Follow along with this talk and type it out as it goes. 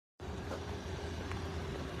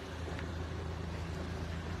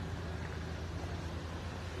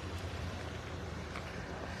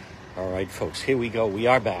All right, folks, here we go. We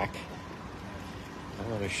are back. I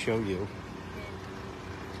want to show you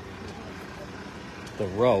the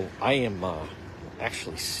row. I am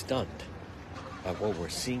actually stunned at what we're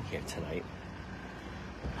seeing here tonight.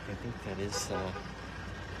 I think that is, what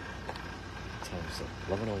time is it?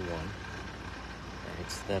 11:01.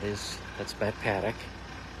 That's Matt Paddock.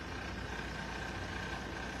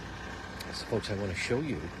 So, folks, I want to show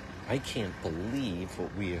you. I can't believe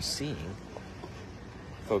what we are seeing.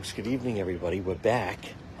 Folks, good evening, everybody. We're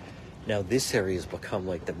back. Now, this area has become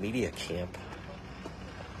like the media camp.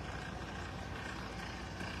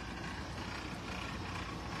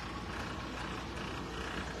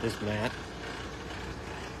 There's Matt.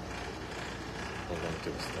 Hold on,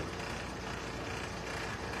 do his thing.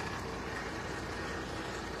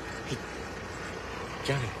 Hey,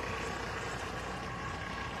 Johnny.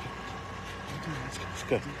 It's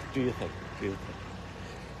good. Do your thing. Do your thing.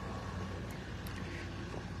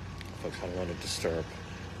 Folks, I don't want to disturb.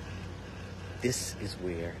 This is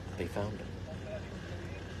where they found him.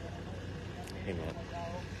 Hey, Matt.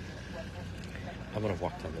 I'm going to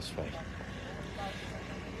walk down this way.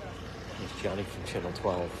 There's Johnny from Channel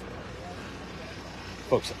 12.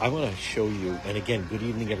 Folks, I want to show you, and again, good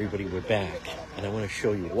evening, everybody. We're back. And I want to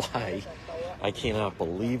show you why I cannot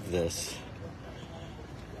believe this.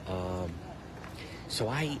 So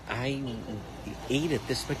I ate at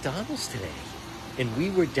this McDonald's today. And we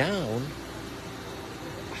were down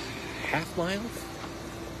half mile,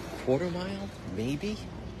 quarter mile, maybe.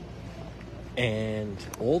 And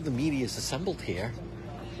all the media is assembled here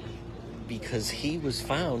because he was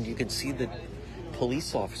found. You can see the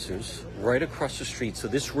police officers right across the street. So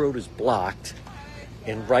this road is blocked.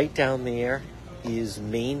 And right down there is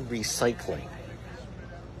Maine Recycling.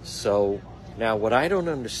 So now what I don't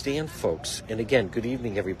understand, folks, and again, good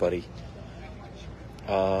evening, everybody.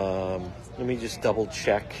 Let me just double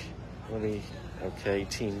check. Okay,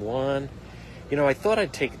 team one. You know, I thought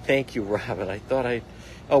I'd thank you, Robin.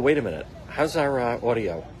 Oh, wait a minute. How's our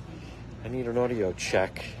audio? I need an audio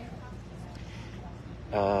check.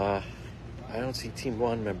 I don't see team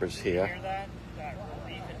one members here.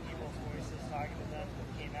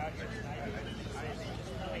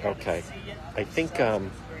 Okay. I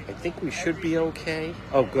think we should be okay.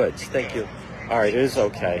 Oh, good. Thank you. All right, it is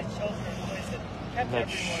okay. I'm not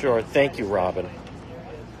sure. Thank you, Robin.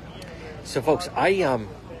 So, folks,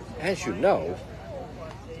 as you know,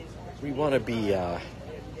 we want to be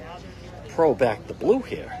pro back the blue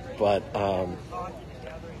here, but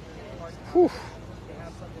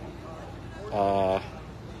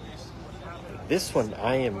this one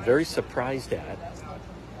I am very surprised at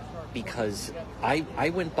because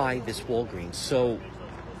I went by this Walgreens, so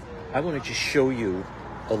I want to just show you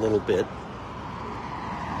a little bit.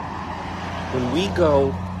 When we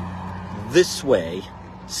go this way,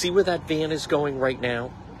 see where that van is going right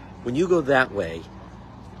now? When you go that way,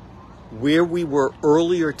 where we were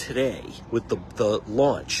earlier today with the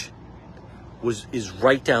launch is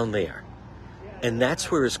right down there. And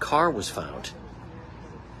that's where his car was found.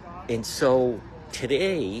 And so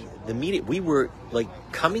today, the media, we were like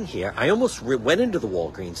coming here. I almost went into the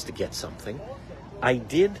Walgreens to get something. I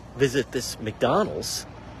did visit this McDonald's.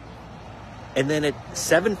 And then at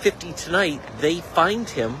 7:50 tonight, they find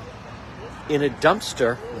him in a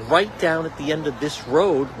dumpster right down at the end of this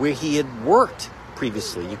road where he had worked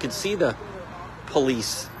previously. You can see the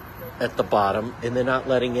police at the bottom, and they're not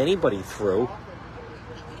letting anybody through.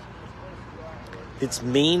 It's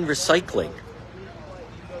Maine Recycling.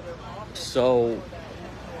 So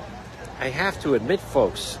I have to admit,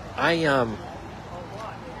 folks, I am,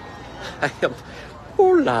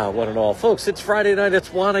 hola, one and all. Folks, it's Friday night,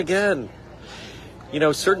 it's Juan again. You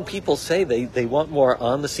know, certain people say they want more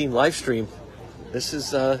on-the-scene live stream. This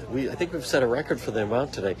is, I think we've set a record for the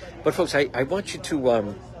amount today. But, folks, I want you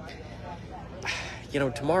to,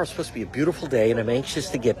 tomorrow's supposed to be a beautiful day, and I'm anxious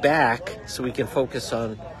to get back so we can focus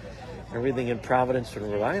on everything in Providence and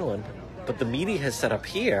Rhode Island. But the media has set up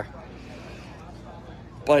here.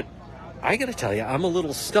 But I got to tell you, I'm a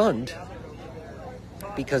little stunned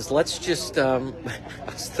because let's just,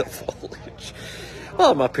 how's the foliage?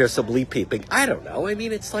 Well, I'm up here some leaf peeping. I don't know. I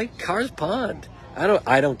mean, it's like Carr's Pond.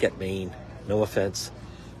 I don't get Maine. No offense.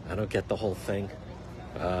 I don't get the whole thing.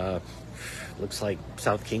 Looks like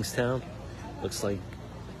South Kingstown. Looks like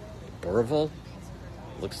Burrillville.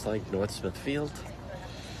 Looks like North Smithfield.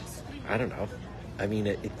 I don't know. I mean,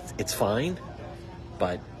 it's fine,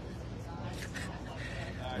 but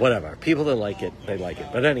whatever. People that like it, they like it.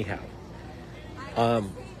 But anyhow,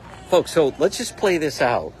 folks, so let's just play this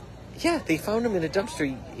out. Yeah, they found him in a dumpster.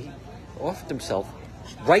 He offed himself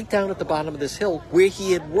right down at the bottom of this hill where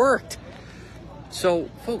he had worked. So,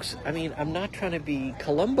 folks, I mean, I'm not trying to be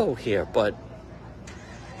Columbo here, but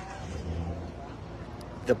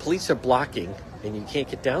the police are blocking and you can't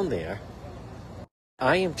get down there.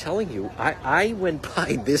 I am telling you, I went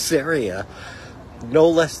by this area no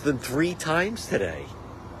less than 3 times today.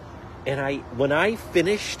 And when I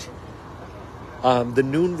finished the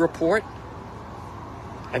noon report,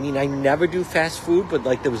 I mean, I never do fast food, but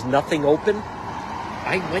like there was nothing open.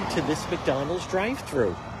 I went to this McDonald's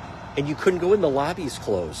drive-thru, and you couldn't go in. The lobby's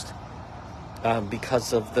closed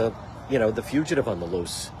because of the fugitive on the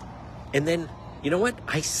loose. And then, you know what?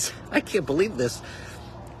 I can't believe this.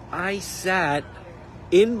 I sat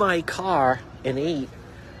in my car and ate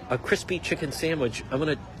a crispy chicken sandwich. I'm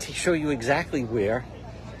going to show you exactly where.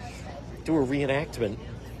 Do a reenactment.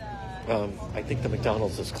 I think the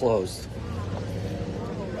McDonald's is closed.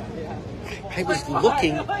 I was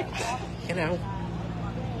looking, you know.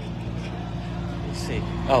 Let's see.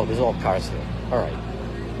 Oh, there's all cars here. All right.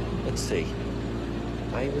 Let's see.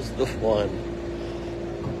 I was the one.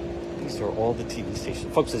 These are all the TV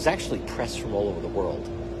stations. Folks, there's actually press from all over the world.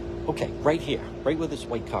 Okay, right here. Right where this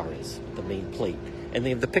white car is. The main plate. And they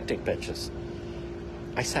have the picnic benches.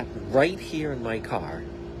 I sat right here in my car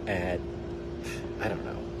at, I don't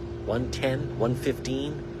know, 1:10,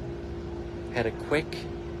 1:15. Had a quick,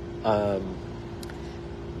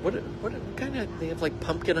 what kind of, they have like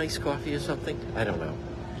pumpkin iced coffee or something? I don't know.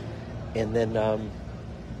 And then,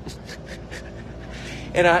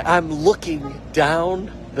 and I'm looking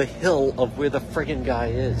down the hill of where the friggin' guy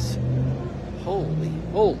is. Holy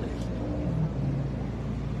moly.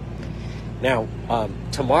 Now,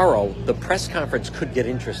 tomorrow, the press conference could get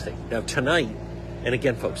interesting. Now, tonight, and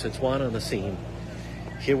again, folks, it's Juan on the scene.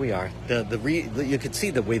 Here we are. You can see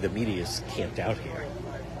the way the media is camped out here.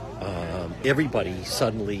 Everybody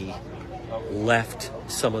suddenly left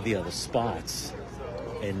some of the other spots.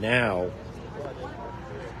 And now,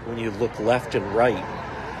 when you look left and right,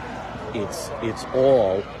 it's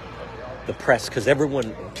all the press, because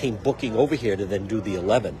everyone came booking over here to then do the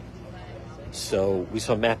 11. So we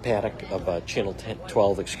saw Matt Paddock of Channel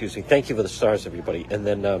 12, excuse me. Thank you for the stars, everybody. And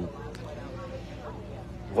then,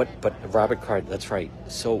 but Robert Card, that's right.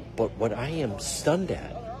 So, but what I am stunned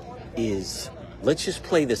at is, let's just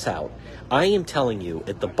play this out. I am telling you,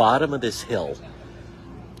 at the bottom of this hill,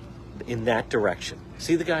 in that direction,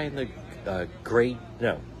 see the guy in the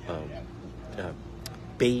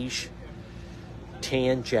beige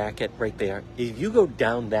tan jacket right there? If you go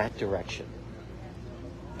down that direction,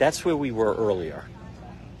 that's where we were earlier.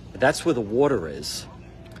 That's where the water is.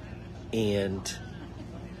 And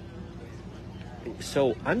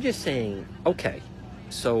so I'm just saying, okay,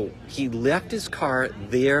 so he left his car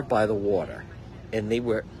there by the water, and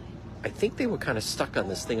I think they were kind of stuck on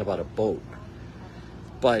this thing about a boat.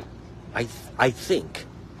 But I think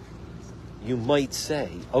you might say,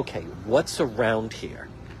 okay, what's around here?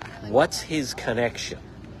 What's his connection?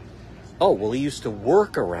 Oh, well, he used to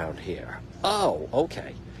work around here. Oh,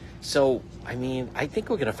 okay. So, I mean, I think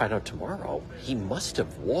we're going to find out tomorrow. He must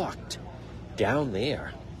have walked down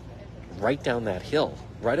there, right down that hill,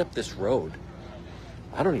 right up this road.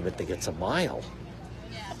 I don't even think it's a mile.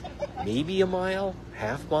 Maybe a mile,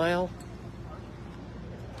 half mile.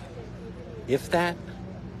 If that.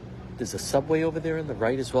 There's a Subway over there on the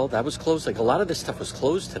right as well. That was closed. Like, a lot of this stuff was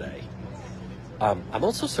closed today. I'm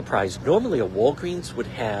also surprised. Normally a Walgreens would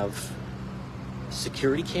have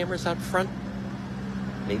security cameras out front.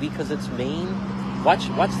 Maybe because it's Maine. Watch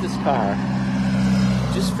this car,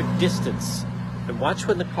 just for distance. And watch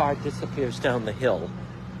when the car disappears down the hill.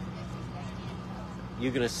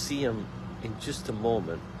 You're going to see him in just a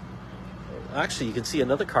moment. Actually, you can see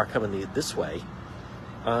another car coming this way.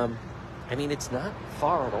 I mean, it's not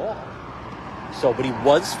far at all. So, but he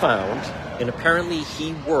was found, and apparently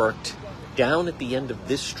he worked down at the end of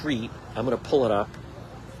this street. I'm going to pull it up.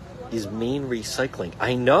 Is Maine Recycling.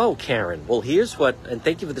 I know, Karen. Well, here's what, and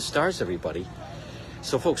thank you for the stars, everybody.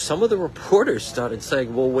 So, folks, some of the reporters started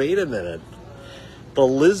saying, well, wait a minute. The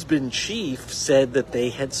Lisbon chief said that they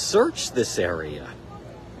had searched this area.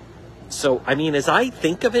 So, I mean, as I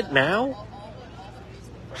think of it now,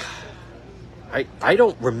 I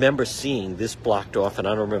don't remember seeing this blocked off, and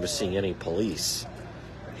I don't remember seeing any police.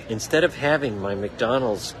 Instead of having my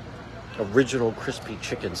McDonald's original crispy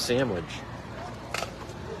chicken sandwich,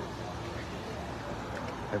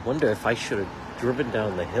 I wonder if I should have driven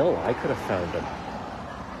down the hill. I could have found him.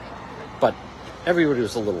 But everybody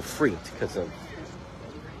was a little freaked because of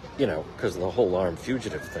the whole armed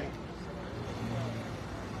fugitive thing.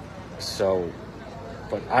 So,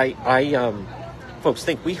 but folks,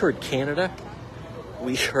 think we heard Canada.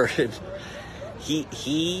 We heard it.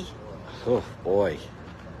 Oh boy.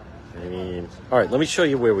 I mean, all right, let me show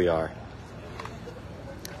you where we are.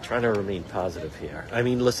 I'm trying to remain positive here. I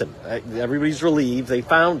mean, listen, everybody's relieved they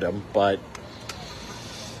found him, but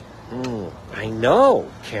I know,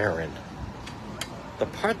 Karen. The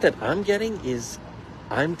part that I'm getting is,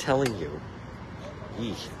 I'm telling you,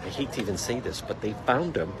 I hate to even say this, but they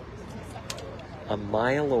found him a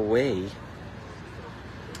mile away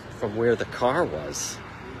from where the car was.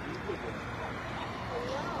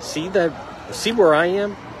 See where I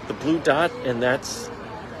am? The blue dot, and that's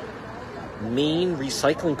Maine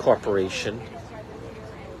Recycling Corporation.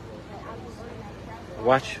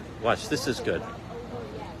 Watch, this is good.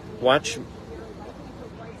 Watch.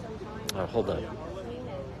 Oh, hold on.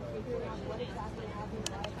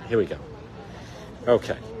 Here we go.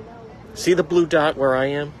 Okay. See the blue dot where I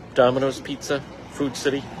am? Domino's Pizza, Food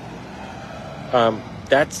City.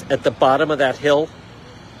 That's at the bottom of that hill.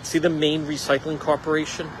 See the Maine Recycling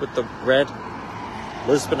Corporation with the red?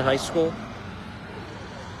 Lisbon High School.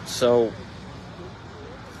 So,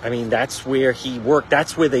 I mean, that's where he worked.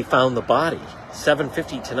 That's where they found the body.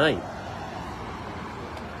 7:50 tonight.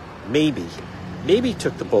 Maybe he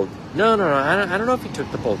took the boat. No. I don't know if he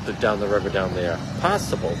took the boat down the river down there.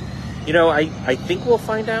 Possible. You know, I think we'll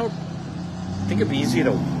find out. I think it'd be easier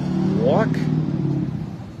to walk.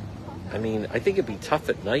 I mean, I think it'd be tough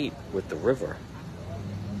at night with the river.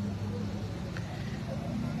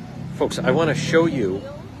 Folks, I want to show you,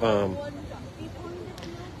 for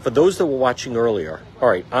those that were watching earlier, all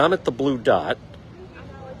right, I'm at the blue dot.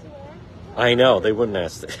 I know, they wouldn't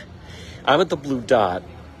ask that. I'm at the blue dot.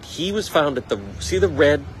 He was found at see the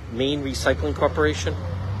red Maine Recycling Corporation?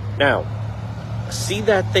 Now, see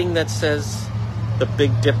that thing that says the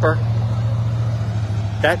Big Dipper?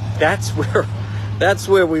 That's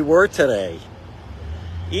where we were today.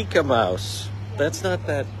 Ecomouse. That's not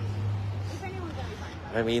that.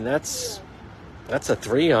 I mean, that's a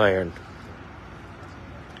 3-iron.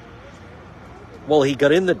 Well, he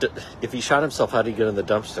got in if he shot himself, how did he get in the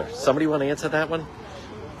dumpster? Somebody want to answer that one?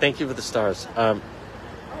 Thank you for the stars.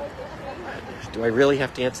 Do I really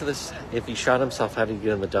have to answer this? If he shot himself, how did he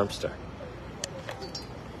get in the dumpster?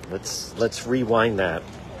 Let's rewind that.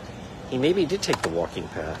 He maybe did take the walking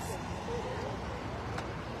path.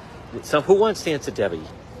 So who wants to answer Debbie?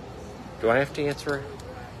 Do I have to answer her?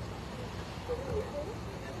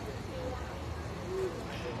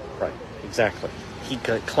 Right, exactly. He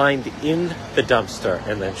climbed in the dumpster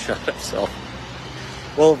and then shot himself.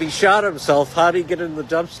 Well, if he shot himself, how did he get in the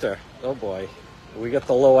dumpster? Oh boy, we got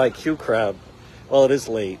the low IQ crowd. Well, it is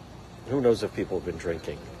late. Who knows if people have been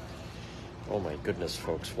drinking? Oh my goodness,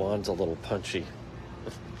 folks. Juan's a little punchy.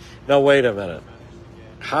 Now, wait a minute.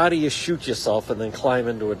 How do you shoot yourself and then climb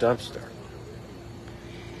into a dumpster?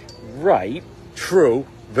 Right. True.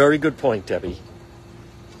 Very good point, Debbie.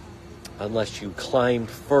 Unless you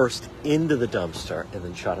climbed first into the dumpster and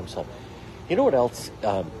then shot himself. You know what else?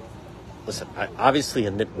 Listen, obviously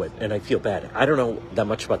a nitwit, and I feel bad. I don't know that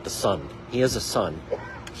much about the son. He has a son.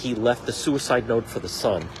 He left the suicide note for the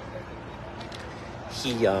son.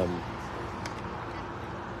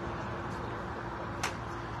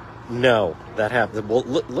 No, that happened. Well,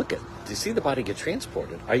 look at. Do you see the body get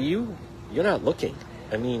transported? You're not looking.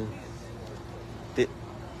 I mean,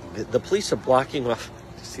 the police are blocking off.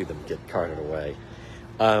 You see them get carted away.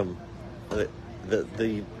 The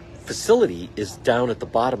facility is down at the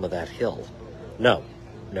bottom of that hill. No,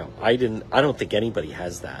 I don't think anybody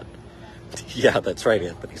has that. Yeah, that's right,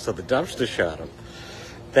 Anthony. So the dumpster shot him.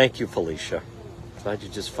 Thank you, Felicia. Glad you're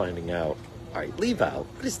just finding out. All right, leave out.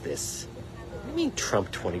 What is this? What do you mean Trump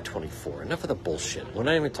 2024? Enough of the bullshit. We're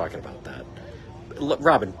not even talking about that.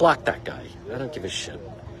 Robin, block that guy. I don't give a shit.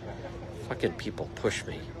 Fucking people push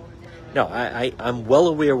me. No, I'm well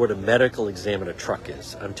aware what a medical examiner truck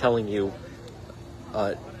is. I'm telling you,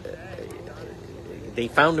 they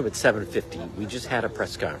found him at 7:50. We just had a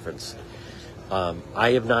press conference.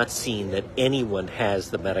 I have not seen that anyone has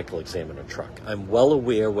the medical examiner truck. I'm well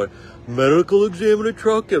aware what medical examiner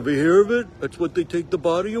truck. Ever hear of it? That's what they take the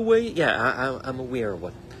body away. Yeah, I'm aware of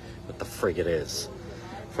what the frig it is,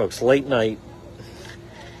 folks. Late night.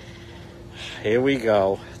 Here we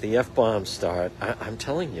go. The F-bombs start. I'm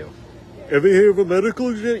telling you. Ever hear of a medical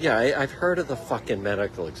examiner? Yeah, I've heard of the fucking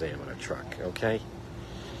medical examiner truck. Okay.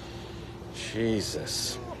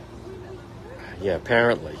 Jesus. Yeah,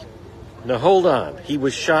 apparently. Now, hold on. He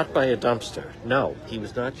was shot by a dumpster. No, he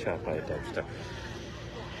was not shot by a dumpster.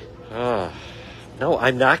 No,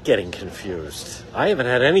 I'm not getting confused. I haven't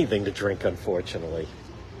had anything to drink, unfortunately.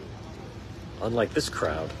 Unlike this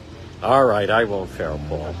crowd. All right, I won't feral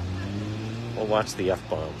ball. We'll watch the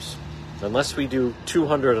F-bombs. Unless we do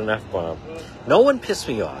 200 an F-bomb. No one piss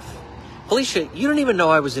me off. Felicia, you don't even know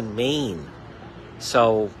I was in Maine.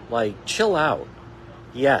 So, like, chill out.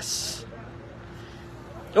 Yes.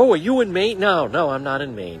 Oh, are you in Maine? No, I'm not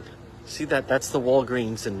in Maine. See, that's the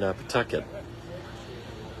Walgreens in Pawtucket.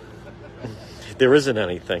 There isn't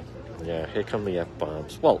anything. Yeah, here come the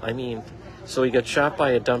F-bombs. Well, I mean, so he got shot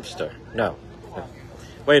by a dumpster. No.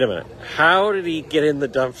 Wait a minute. How did he get in the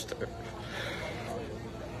dumpster?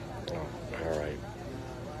 Oh, all right.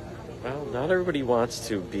 Well, not everybody wants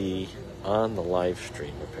to be on the live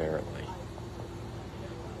stream, apparently.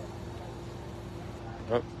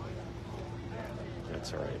 Oh,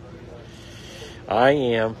 that's all right. I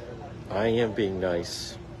am being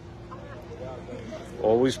nice.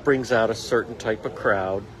 Always brings out a certain type of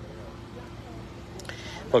crowd.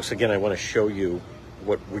 Folks, again, I want to show you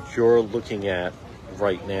what you're looking at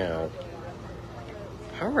right now.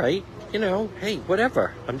 All right, hey,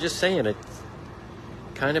 whatever. I'm just saying, it's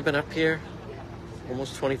kind of been up here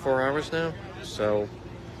almost 24 hours now. So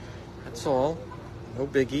that's all. No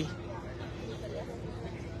biggie.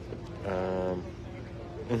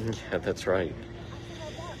 Yeah, that's right.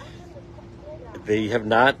 They have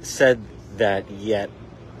not said that yet,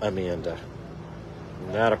 Amanda.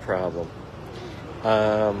 Not a problem.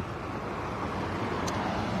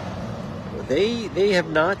 They have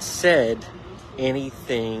not said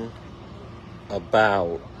anything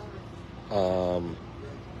about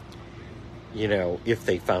if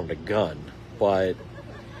they found a gun, but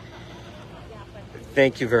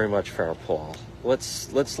thank you very much, Farrah Paul.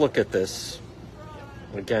 Let's look at this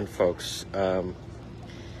again, folks.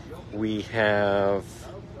 We have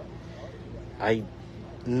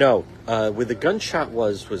where the gunshot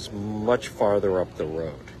was much farther up the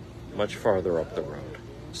road,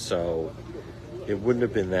 so it wouldn't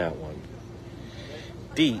have been that one.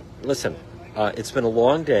 Listen, it's been a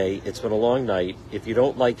long day, it's been a long night. If you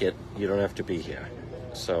don't like it, you don't have to be here.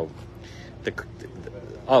 So it's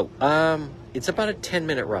about a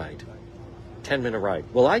 10-minute ride.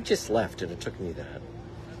 Well, I just left and it took me that.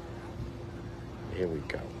 Here we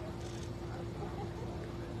go.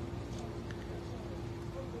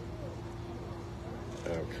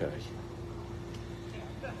 Okay.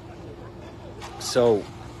 So,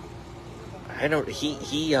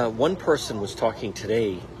 one person was talking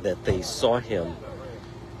today that they saw him,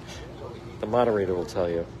 the moderator will tell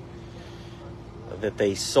you, that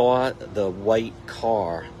they saw the white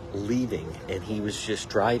car leaving and he was just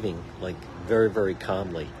driving like very, very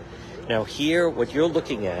calmly. Now here, what you're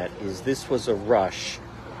looking at is this was a rush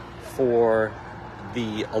for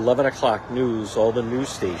the 11 o'clock news, all the news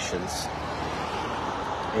stations.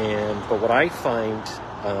 But what I find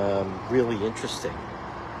really interesting,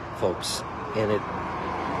 folks, hey,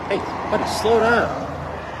 buddy, slow down.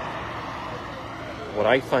 What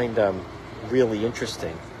I find really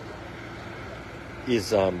interesting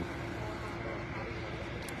is I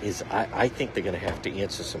think they're going to have to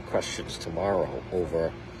answer some questions tomorrow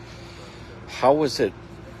over how was it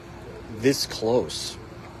this close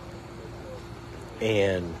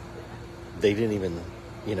and they didn't even,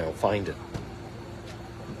 find it.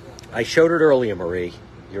 I showed it earlier, Marie.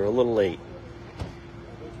 You're a little late.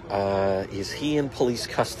 Is he in police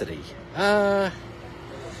custody?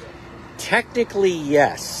 Technically,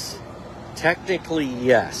 yes.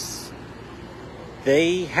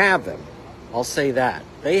 They have him. I'll say that.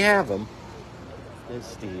 They have him. There's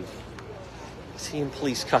Steve. Is he in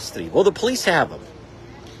police custody? Well, the police have him.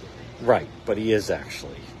 Right, but he is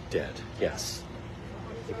actually dead. Yes.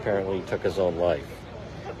 Apparently he took his own life.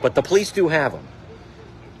 But the police do have him.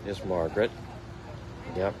 There's Margaret.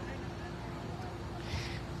 Yep.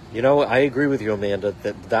 I agree with you, Amanda.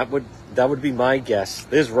 That would be my guess.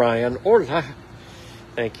 There's Ryan. Hola.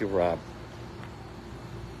 Thank you, Rob.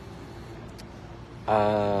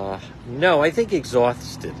 No, I think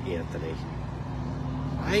exhausted, Anthony.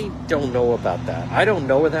 I don't know about that. I don't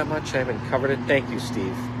know that much. I haven't covered it. Thank you,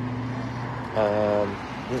 Steve.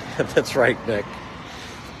 That's right, Nick.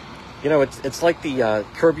 It's like the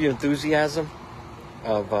Curb Your Enthusiasm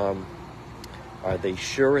of are they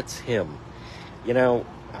sure it's him?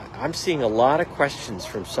 I'm seeing a lot of questions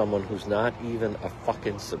from someone who's not even a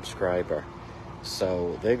fucking subscriber.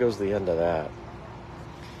 So there goes the end of that.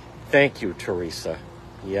 Thank you, Teresa.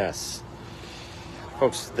 Yes.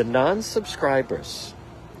 Folks, the non-subscribers,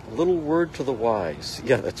 a little word to the wise.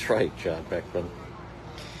 Yeah, that's right, John Beckman.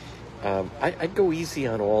 I'd go easy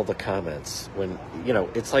on all the comments when,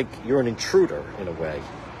 it's like you're an intruder in a way.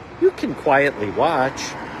 You can quietly watch,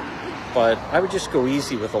 but I would just go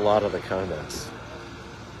easy with a lot of the comments.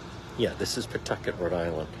 Yeah, this is Pawtucket, Rhode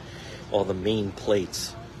Island. All the Maine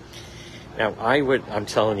plates. Now, I'm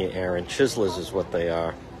telling you, Aaron, Chislers is what they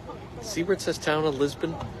are. See where it says Town of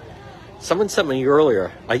Lisbon? Someone sent me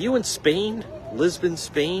earlier. Are you in Spain? Lisbon,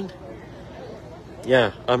 Spain?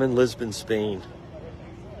 Yeah, I'm in Lisbon, Spain.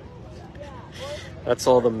 That's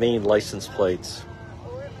all the Maine license plates.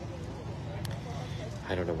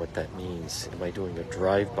 I don't know what that means. Am I doing a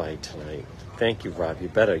drive-by tonight? Thank you, Rob. You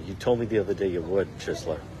better. You told me the other day you would,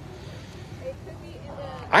 Chisler.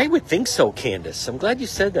 I would think so, Candace. I'm glad you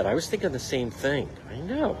said that. I was thinking the same thing. I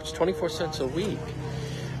know. It's 24 cents a week.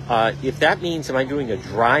 If that means am I doing a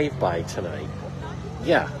drive-by tonight,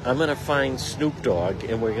 yeah, I'm going to find Snoop Dogg,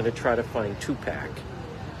 and we're going to try to find Tupac.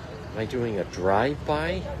 Am I doing a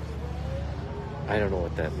drive-by? I don't know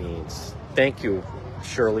what that means. Thank you,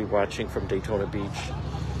 Shirley, watching from Daytona Beach.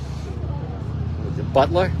 The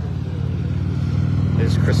Butler.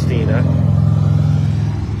 There's Christina.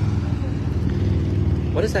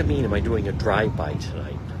 What does that mean? Am I doing a drive-by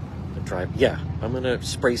tonight? Yeah, I'm going to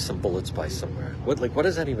spray some bullets by somewhere. What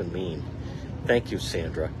does that even mean? Thank you,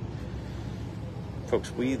 Sandra.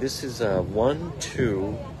 Folks, this is 1,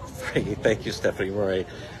 2, 3. Thank you, Stephanie Murray.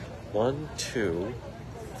 1, 2,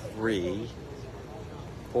 3,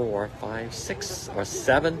 4, 5, 6, or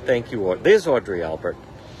 7. Thank you. There's Audrey Albert.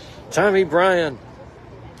 Tommy Bryan.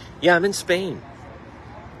 Yeah, I'm in Spain.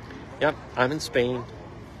 Yep, I'm in Spain.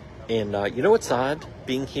 And you know what's odd?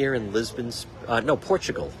 Being here in Lisbon,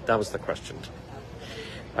 Portugal. That was the question.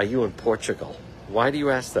 Are you in Portugal? Why do you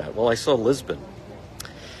ask that? Well, I saw Lisbon.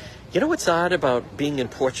 You know what's odd about being in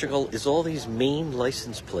Portugal is all these Maine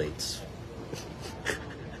license plates.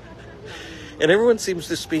 And everyone seems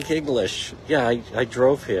to speak English. Yeah, I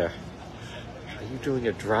drove here. Are you doing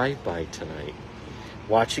a drive-by tonight?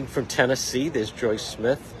 Watching from Tennessee, there's Joyce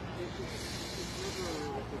Smith.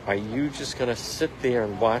 Are you just going to sit there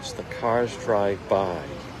and watch the cars drive by?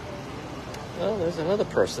 Well, there's another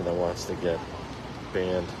person that wants to get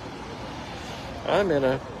banned. I'm in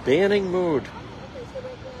a banning mood.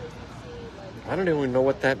 I don't even know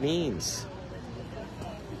what that means.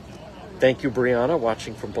 Thank you, Brianna,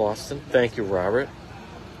 watching from Boston. Thank you, Robert.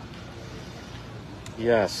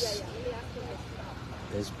 Yes.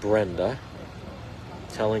 There's Brenda. I'm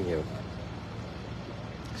telling you.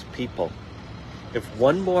 These people. If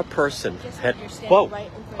one more person had... Whoa! Right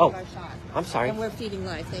in front of our shot. I'm sorry. And we're feeding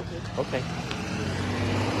live. Thank you. Okay.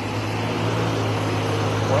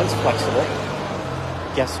 One's flexible.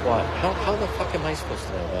 Guess what? How the fuck am I supposed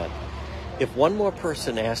to know that? If one more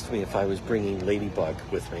person asked me if I was bringing Ladybug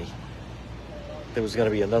with me, there was going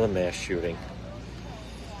to be another mass shooting.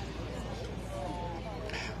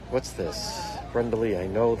 What's this? Brenda Lee, I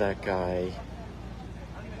know that guy.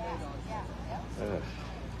 Do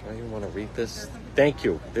I even want to read this? Thank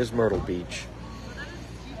you. There's Myrtle Beach.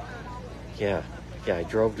 Yeah, I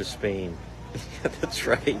drove to Spain. That's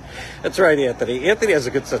right. That's right, Anthony. Anthony has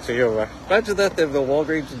a good sense of humor. Imagine that, the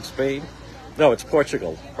Walgreens in Spain. No, it's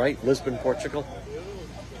Portugal, right? Lisbon, Portugal.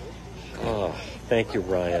 Oh, thank you,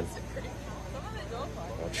 Ryan.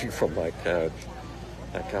 Watching from my couch.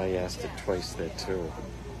 That guy asked it twice there, too.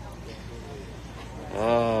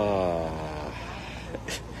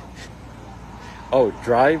 Oh,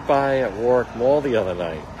 drive-by at Warwick Mall the other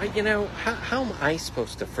night. How am I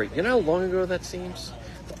supposed to freak? You know how long ago that seems?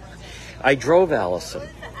 I drove Allison.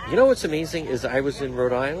 You know what's amazing is I was in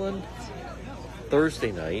Rhode Island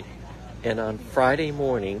Thursday night, and on Friday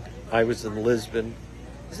morning, I was in Lisbon.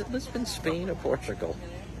 Is it Lisbon, Spain, or Portugal?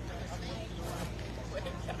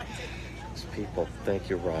 These people. Thank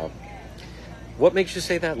you, Rob. What makes you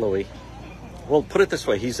say that, Louis? Well, put it this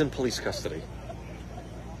way. He's in police custody.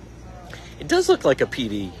 It does look like a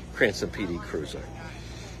Cranston PD cruiser.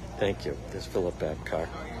 Thank you. There's Philip Babcock.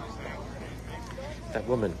 That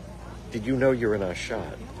woman, did you know you're in our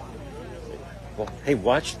shot? Well, hey,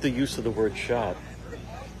 watch the use of the word shot.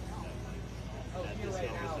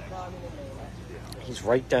 He's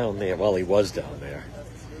right down there. Well, he was down there.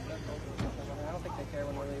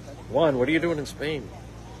 Juan, what are you doing in Spain?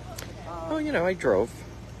 Oh, I drove.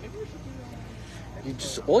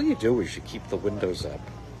 All you do is you keep the windows up.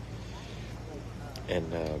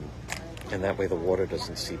 And that way the water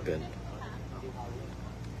doesn't seep in.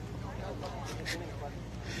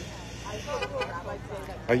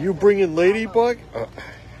 Are you bringing Ladybug?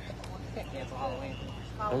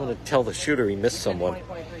 I'm going to tell the shooter he missed someone.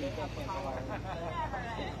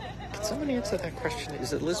 Can someone answer that question?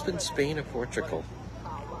 Is it Lisbon, Spain, or Portugal?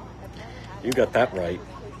 You got that right.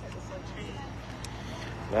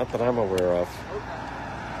 Not that I'm aware of.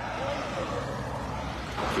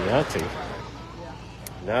 Chianti.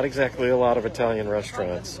 Not exactly a lot of Italian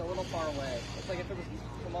restaurants.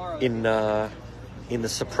 In The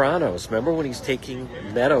Sopranos, remember when he's taking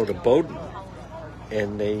Neto to Bowden,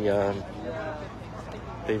 and they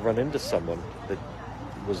run into someone that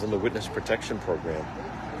was in the witness protection program.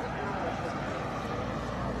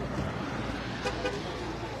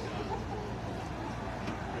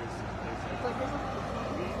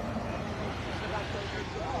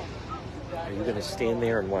 Are you going to stand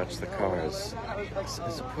there and watch the cars?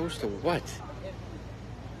 As opposed to what?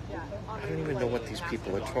 I don't even know what these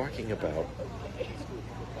people are talking about.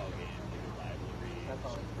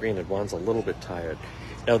 Granted, Juan's a little bit tired.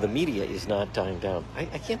 Now, the media is not dying down. I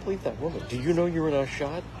can't believe that woman. Do you know you were in our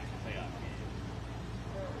shot?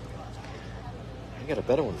 I got a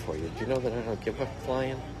better one for you. Do you know that I don't give up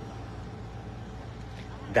flying?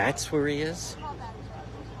 That's where he is?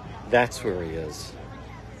 That's where he is.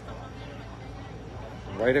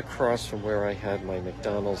 Right across from where I had my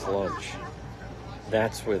McDonald's lunch.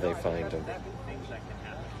 That's where they find him.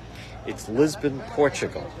 It's Lisbon,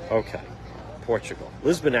 Portugal. Okay, Portugal.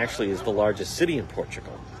 Lisbon actually is the largest city in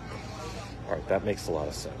Portugal. All right, that makes a lot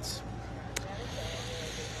of sense.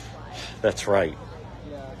 That's right.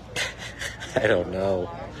 I don't know.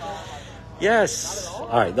 Yes. All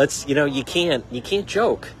right, let's, you can't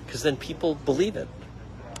joke because then people believe it.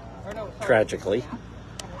 Tragically.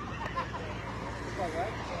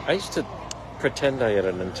 I used to pretend I had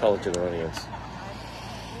an intelligent audience.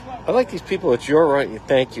 I like these people. It's your audience.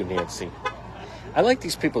 Thank you, Nancy. I like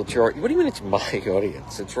these people. It's your. What do you mean it's my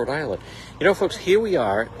audience? It's Rhode Island. Folks, here we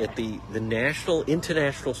are at the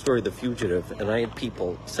international story, The Fugitive, and I had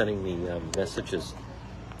people sending me messages.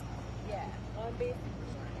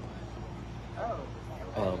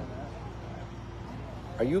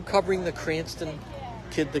 Are you covering the Cranston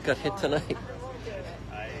kid that got hit tonight?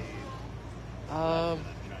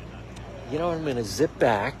 I'm going to zip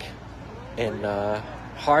back and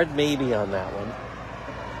hard maybe on that one.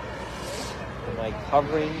 Am I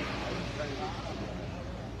covering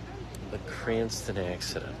the Cranston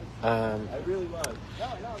accident?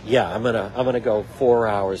 Yeah, I'm gonna go 4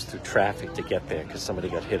 hours through traffic to get there because somebody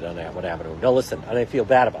got hit on Atwood Avenue. No, listen, I didn't feel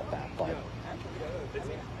bad about that, but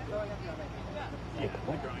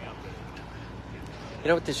what?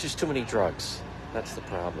 There's just too many drugs. That's the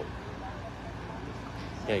problem.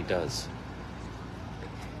 Yeah, he does.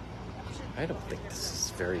 I don't think this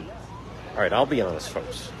is very... All right, I'll be honest,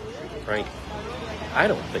 folks. Right? I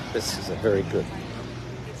don't think this is a very good...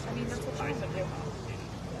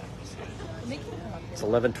 It's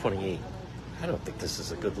 11:28. I don't think this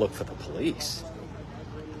is a good look for the police.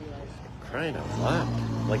 Crying out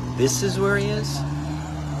loud. Like, this is where he is?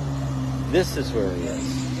 This is where he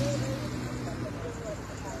is.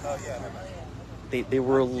 They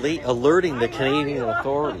were alerting the Canadian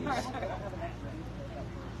authorities.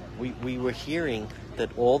 We were hearing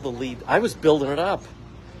that all the lead... I was building it up.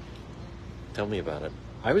 Tell me about it.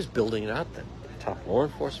 I was building it up. The top law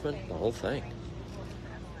enforcement, the whole thing.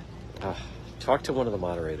 Talk to one of the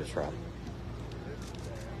moderators, Rob.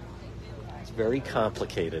 It's very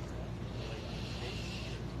complicated.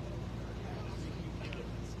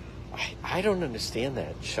 I don't understand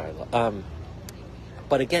that, Shyla.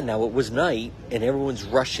 But again, now it was night and everyone's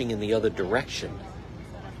rushing in the other direction.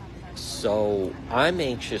 So I'm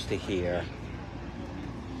anxious to hear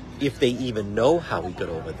if they even know how he got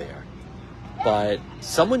over there. But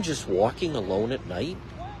someone just walking alone at night,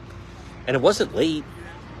 and it wasn't late,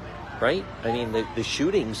 right? I mean, the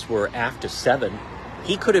shootings were after 7.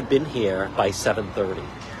 He could have been here by 7:30.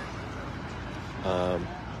 All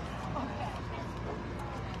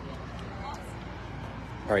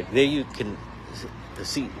right, there you can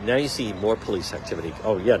see. Now you see more police activity.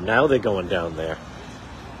 Oh yeah, now they're going down there.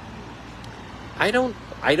 I don't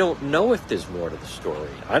know if there's more to the story.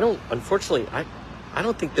 Unfortunately, I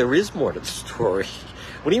don't think there is more to the story.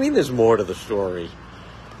 What do you mean there's more to the story?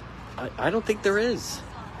 I don't think there is.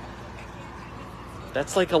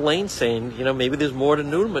 That's like Elaine saying, maybe there's more to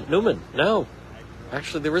Newman. No,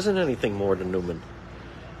 actually there isn't anything more to Newman.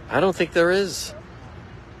 I don't think there is.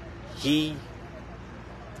 He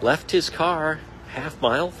left his car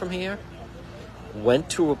half-mile from here, went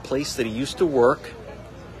to a place that he used to work.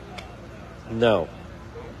 No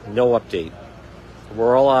update.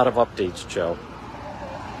 We're all out of updates, Joe.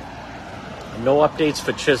 No updates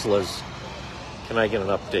for chiselers. Can I get an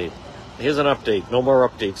update? Here's an update. No more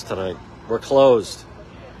updates tonight. We're closed.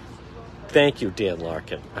 Thank you, Dan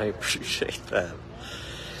Larkin. I appreciate that.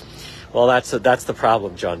 Well, that's the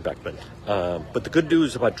problem, John Beckman. But the good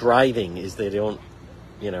news about driving is they don't,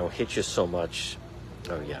 hit you so much.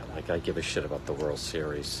 Oh, yeah, like I give a shit about the World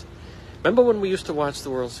Series. Remember when we used to watch the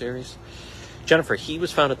World Series? Jennifer, he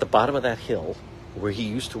was found at the bottom of that hill where he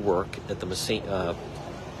used to work at the Maine,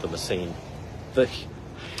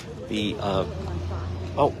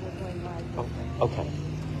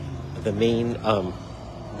 the Maine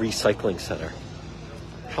recycling center.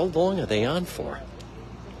 How long are they on for?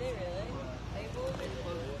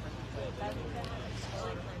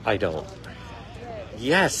 I don't.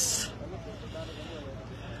 Yes.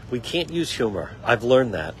 We can't use humor. I've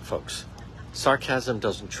learned that, folks. Sarcasm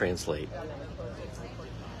doesn't translate.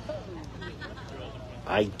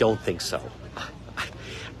 I don't think so.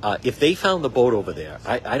 If they found the boat over there,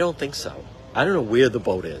 I don't think so. I don't know where the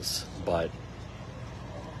boat is, but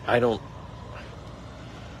I don't.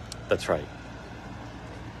 That's right.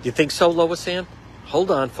 You think so, Lois Ann? Hold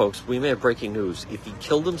on, folks. We may have breaking news. If he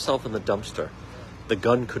killed himself in the dumpster, the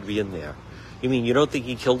gun could be in there. You mean you don't think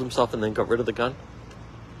he killed himself and then got rid of the gun?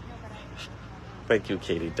 Thank you,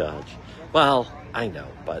 Katie Dodge. Well, I know,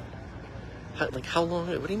 but how long?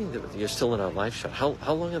 What do you mean you're still in our live shot?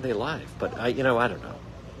 How long are they live? But I don't know.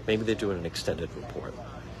 Maybe they're doing an extended report.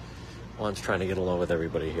 Juan's trying to get along with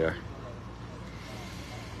everybody here.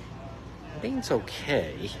 Maine's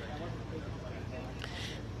okay.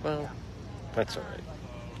 Well, that's all right.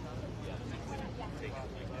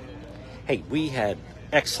 Hey, we had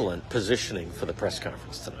excellent positioning for the press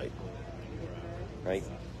conference tonight, right?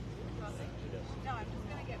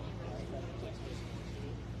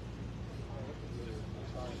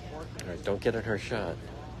 All right, don't get in her shot.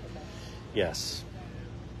 Yes.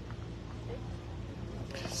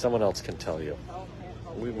 Someone else can tell you.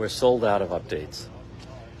 We're sold out of updates.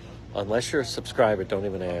 Unless you're a subscriber, don't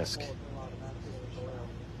even ask.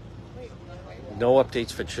 No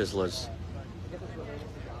updates for chiselers.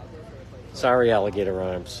 Sorry, alligator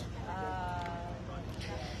arms.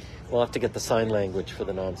 We'll have to get the sign language for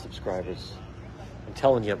the non-subscribers. I'm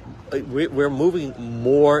telling you, we're moving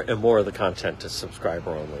more and more of the content to subscriber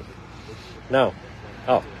only. No.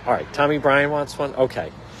 Oh, all right. Tommy Bryan wants one? Okay.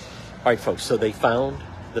 All right, folks. So they found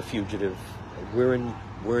the fugitive. We're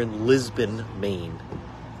in Lisbon, Maine.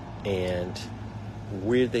 And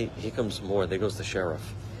here comes more. There goes the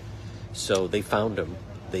sheriff. So they found him.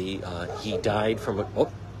 He died from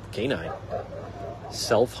a canine.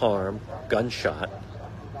 Self-harm, gunshot.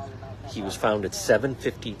 He was found at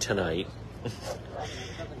 7:50 tonight.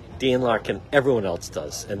 Dan Larkin, everyone else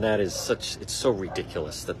does. And it's so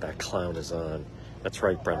ridiculous that clown is on. That's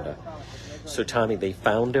right, Brenda. So, Tommy, they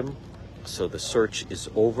found him. So the search is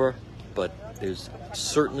over. But there's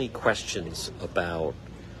certainly questions about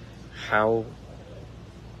how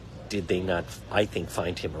did they not, I think,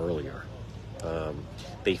 find him earlier.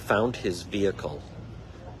 They found his vehicle.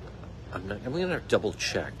 I'm going to double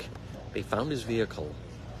check. They found his vehicle,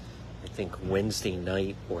 I think, Wednesday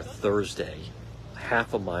night or Thursday,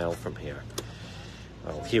 half a mile from here.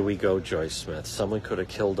 Oh, here we go, Joyce Smith. Someone could have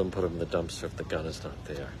killed him, put him in the dumpster if the gun is not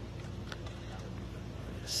there.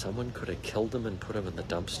 Someone could have killed him and put him in the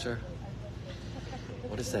dumpster?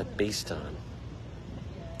 What is that based on?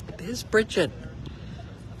 There's Bridget.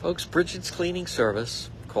 Folks, Bridget's cleaning service.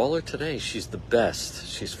 Call her today. She's the best.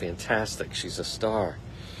 She's fantastic. She's a star.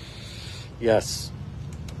 Yes.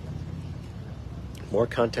 More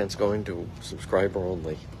content's going to subscriber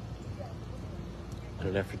only in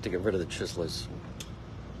an effort to get rid of the chiselers.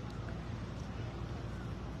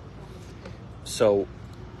 So,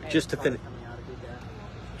 just to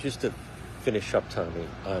finish up, Tommy.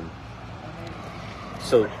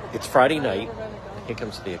 So it's Friday night. Here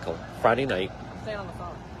comes the vehicle. Friday night.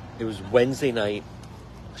 It was Wednesday night,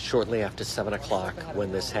 shortly after 7 o'clock,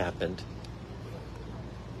 when this happened.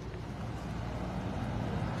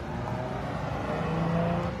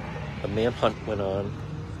 A manhunt went on.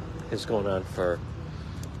 Is going on for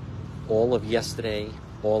all of yesterday,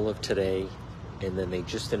 all of today, and then they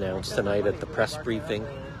just announced tonight at the press briefing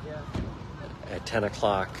at 10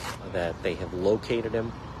 o'clock that they have located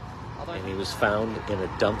him, and he was found in a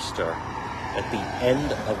dumpster at the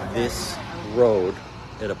end of this road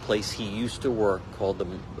at a place he used to work called the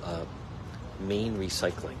Maine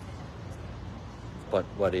Recycling. But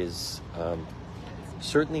what is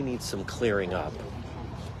certainly needs some clearing up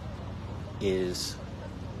is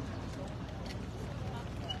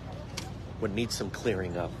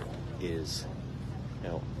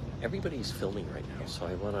now everybody's filming right now, so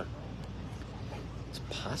I want to. It's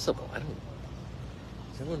possible.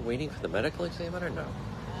 Is anyone waiting for the medical examiner? No.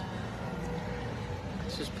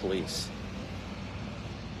 It's just police.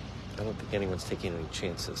 I don't think anyone's taking any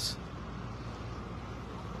chances.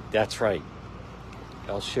 That's right.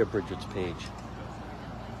 I'll share Bridget's page.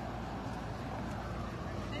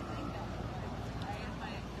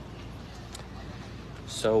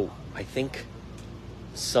 So I think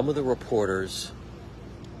some of the reporters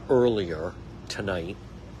earlier tonight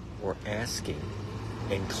were asking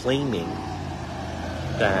and claiming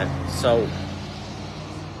that, so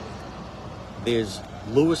there's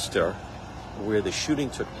Lewiston, where the shooting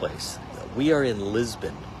took place. We are in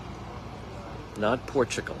Lisbon, not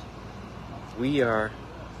Portugal. We are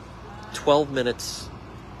 12 minutes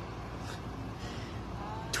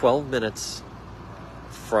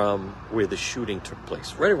from where the shooting took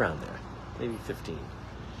place, right around there, maybe 15.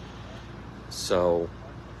 So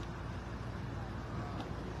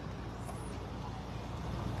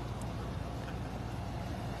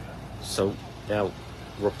now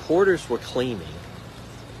reporters were claiming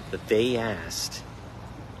that they asked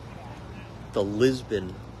the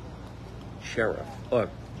Lisbon sheriff or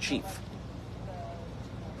chief,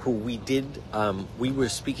 who we were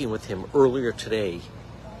speaking with him earlier today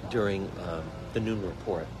during the noon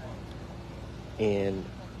report, and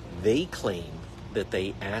they claim that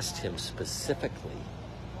they asked him specifically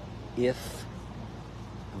if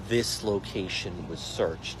this location was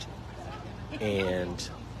searched, and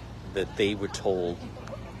that they were told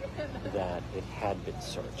that it had been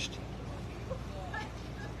searched.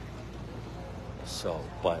 So,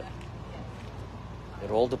 but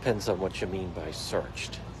it all depends on what you mean by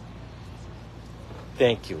searched.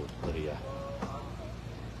 Thank you, Lydia.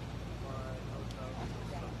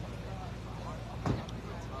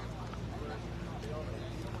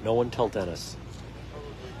 No one tell Dennis.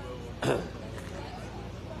 All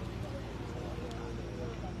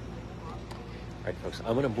right, folks,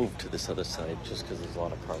 I'm going to move to this other side just because there's a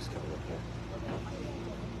lot of cars coming up here.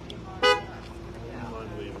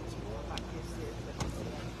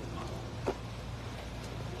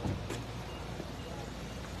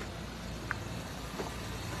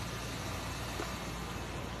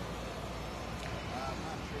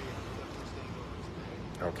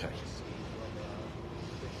 Okay.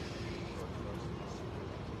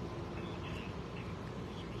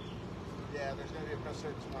 Yeah, there's going to be a press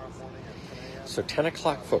search tomorrow morning at 10 a.m. So 10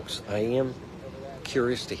 o'clock, folks. I am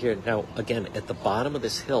curious to hear. Now, again, at the bottom of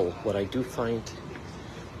this hill, what I do find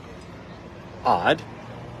odd,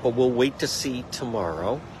 but we'll wait to see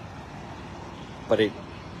tomorrow. But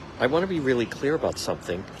I want to be really clear about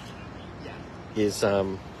something. Is,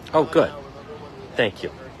 oh, good. Thank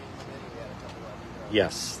you.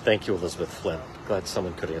 Yes, thank you, Elizabeth Flynn. Glad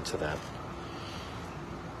someone could answer that.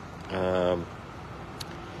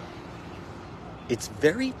 It's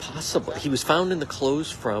very possible. He was found in the clothes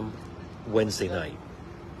from Wednesday night.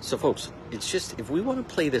 So, folks, it's just, if we want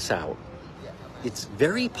to play this out, it's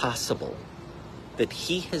very possible that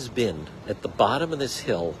he has been at the bottom of this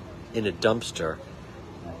hill in a dumpster,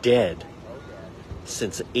 dead,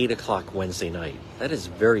 since 8 o'clock Wednesday night. That is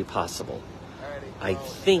very possible. I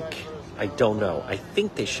don't know. I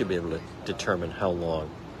think they should be able to determine how long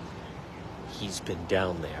he's been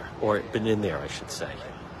down there, or been in there, I should say.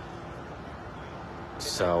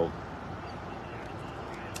 So,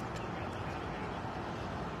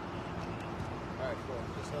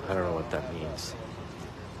 I don't know what that means.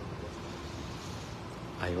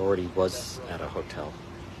 I already was at a hotel.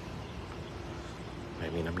 I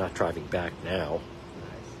mean, I'm not driving back now.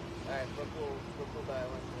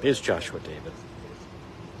 Here's Joshua David.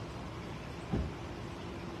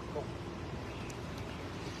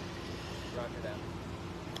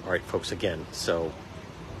 All right, folks, again,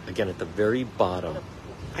 at the very bottom,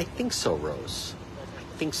 I think so, Rose.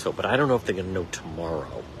 I think so, but I don't know if they're going to know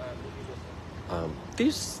tomorrow.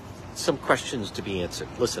 There's some questions to be answered.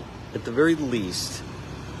 Listen, at the very least,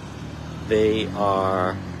 they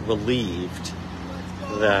are relieved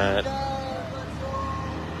that,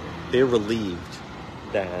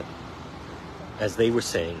 as they were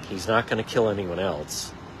saying, he's not going to kill anyone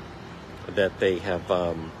else. That they have,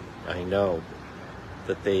 I know,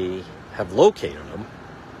 that they have located him,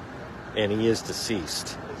 and he is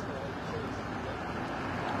deceased.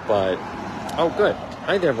 But, oh good.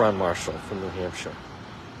 Hi there, Ron Marshall from New Hampshire.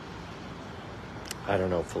 I don't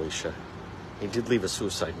know, Felicia. He did leave a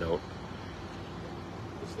suicide note.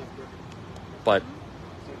 But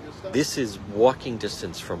this is walking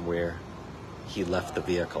distance from where he left the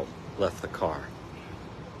vehicle, left the car.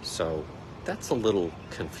 So that's a little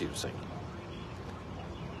confusing.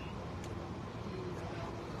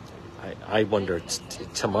 I wonder,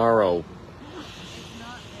 tomorrow,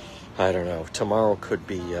 I don't know, tomorrow could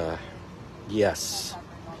be, yes,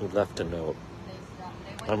 he left a note.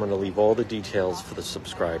 I'm going to leave all the details for the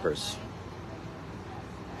subscribers.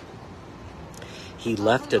 He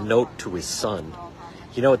left a note to his son.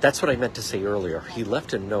 You know what, that's what I meant to say earlier. He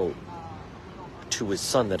left a note to his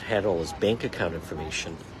son that had all his bank account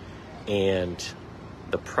information. And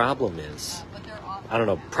the problem is, I don't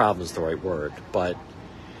know if problem is the right word, but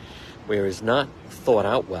where is not thought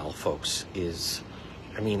out well, folks, is,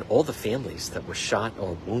 I mean, all the families that were shot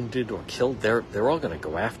or wounded or killed, they're all going to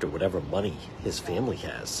go after whatever money his family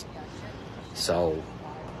has. So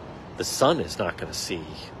the son is not going to see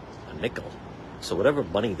a nickel. So whatever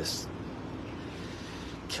money this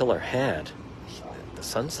killer had, the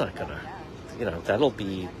son's not going to,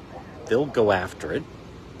 they'll go after it.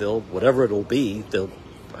 Whatever it'll be,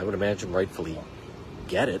 I would imagine, rightfully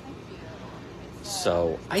get it.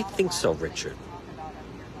 So I think so, Richard.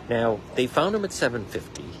 Now, they found him at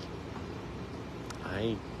 750.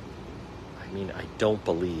 I don't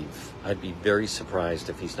believe. I'd be very surprised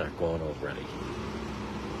if he's not gone already.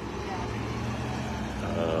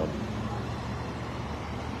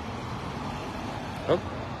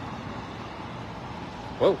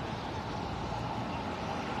 Whoa.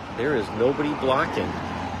 There is nobody blocking.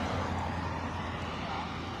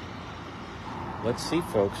 Let's see,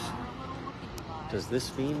 folks. Does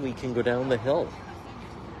this mean we can go down the hill?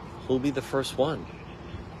 Who'll be the first one?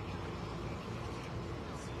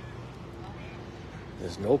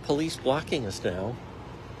 There's no police blocking us now.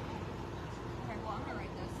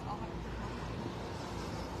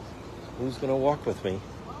 Who's going to walk with me?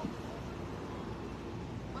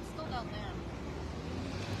 What's still down there?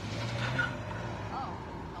 Oh,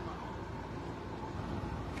 hello.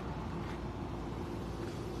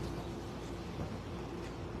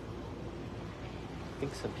 I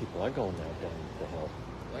think some people are going down the hill.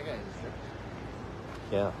 That guy is sure.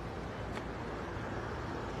 Yeah.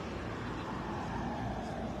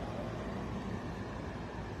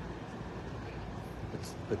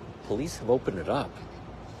 But police have opened it up.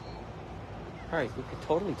 All right, we could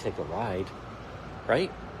totally take a ride, right?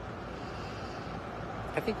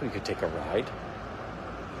 I think we could take a ride.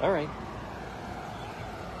 All right.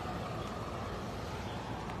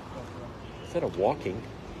 Instead of walking.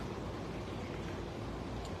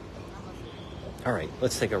 All right,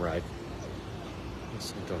 let's take a ride. With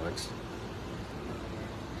some dogs.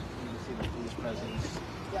 You see the police presence.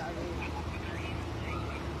 Yeah,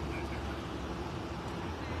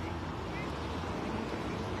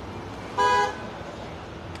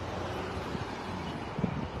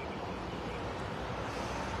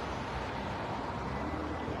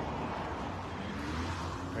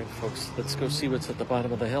 All right, folks, let's go see what's at the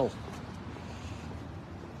bottom of the hill.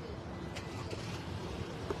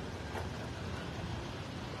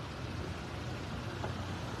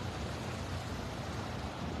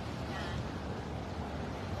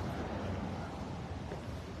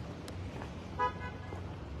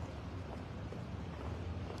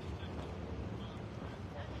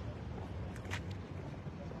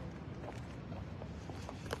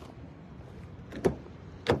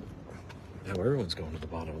 Now everyone's going to the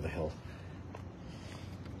bottom of the hill.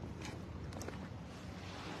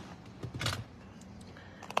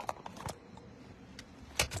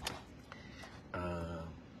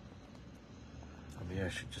 Maybe I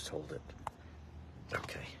should just hold it.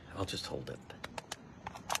 Okay, I'll just hold it.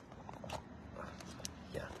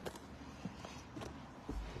 Yeah.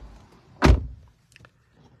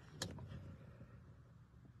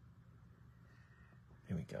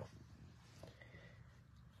 Here we go.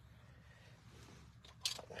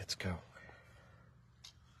 Let's go.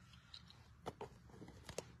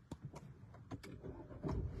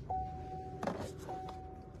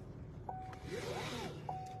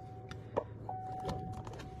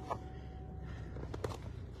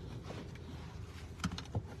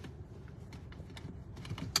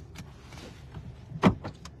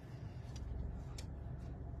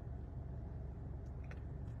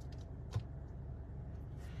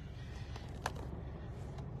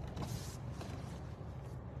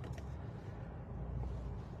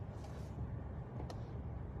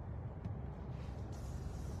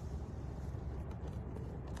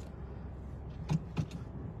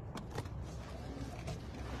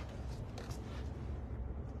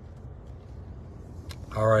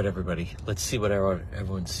 All right, everybody. Let's see what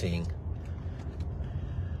everyone's seeing.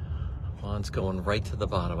 Juan's going right to the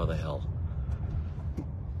bottom of the hill.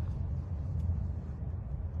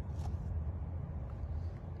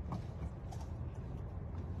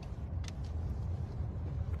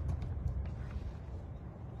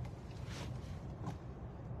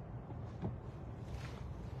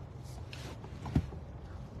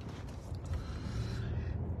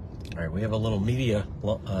 All right, we have a little media.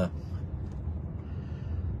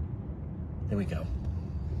 There we go.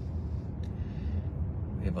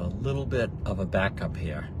 We have a little bit of a backup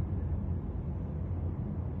here.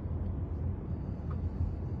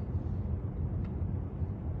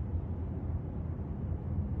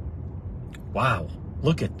 Wow,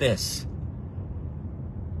 look at this.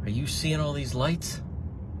 Are you seeing all these lights?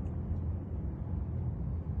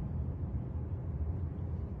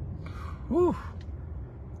 Whew.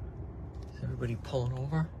 Is everybody pulling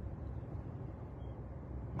over?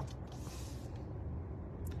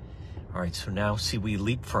 All right, so now see we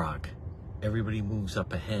leapfrog. Everybody moves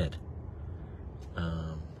up ahead.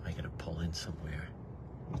 I gotta pull in somewhere.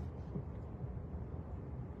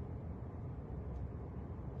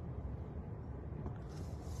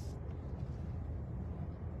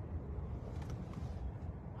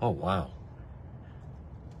 Oh, wow.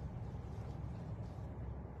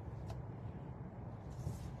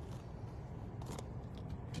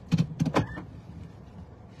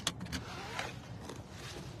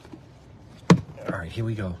 All right, here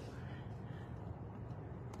we go.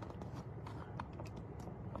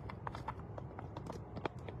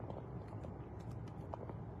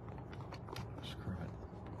 Screw it.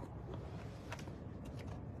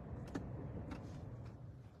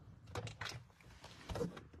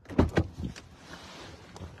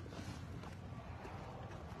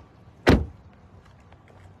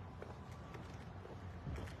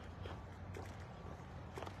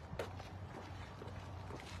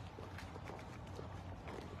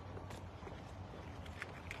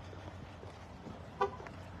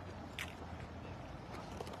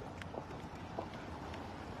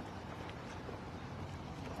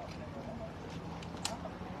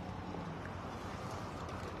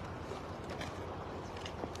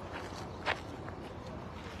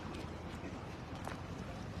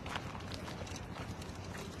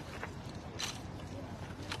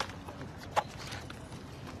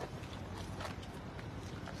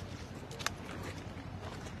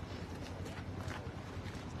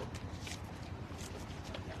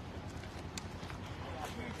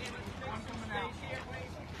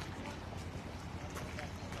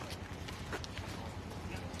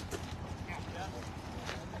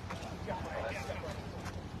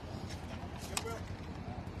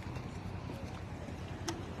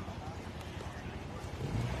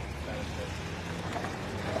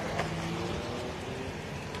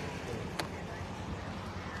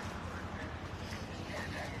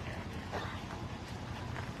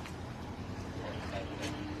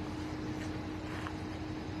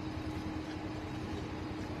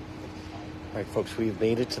 All right, folks, we've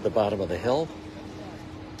made it to the bottom of the hill.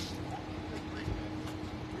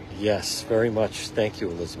 Yes, very much. Thank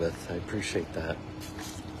you, Elizabeth. I appreciate that.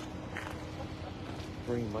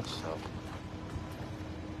 Very much so.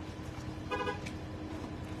 All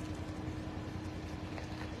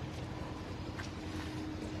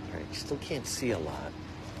right, still can't see a lot.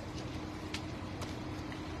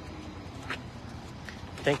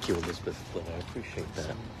 Thank you, Elizabeth. I appreciate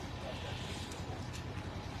that.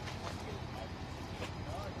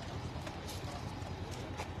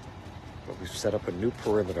 But we've set up a new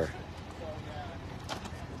perimeter.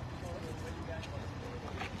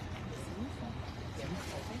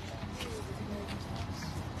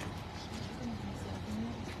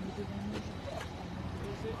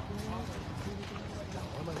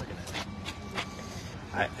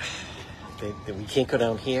 We can't go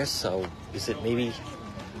down here, so is it maybe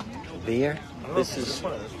there? This is.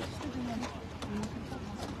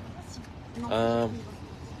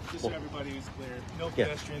 Just so everybody is clear, no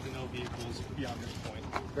pedestrians and no vehicles beyond this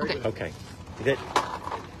point. Okay. That,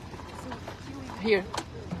 Here.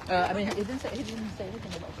 I mean, he didn't say anything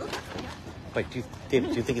about it. wait, David,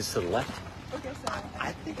 do you think it's to the left?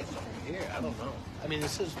 I think it's over here. I don't know. I mean, it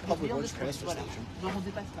says public works transfer station. Or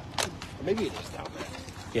maybe it is down there.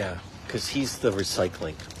 Yeah, because he's the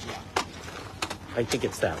recycling. Yeah. I think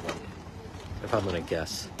it's that one, if I'm going to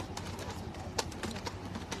guess.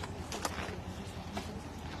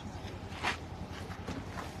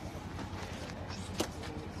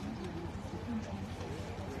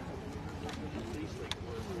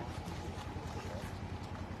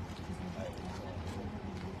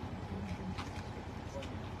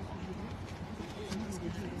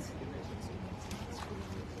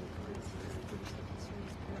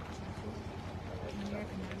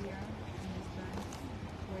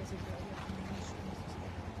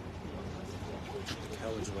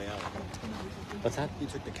 Coward's way out. What's that? He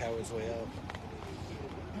took the coward's way out.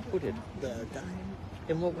 Who did? The guy.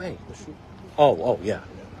 In what way? The shoot. Oh, yeah.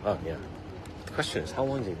 Oh, yeah. The question is, how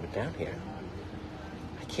long has he been down here?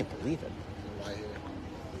 I can't believe it. Why here?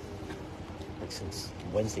 Like since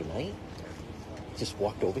Wednesday night? Just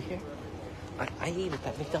walked over here? I ate at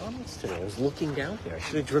that McDonald's today. I was looking down here. I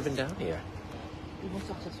should have driven down here. You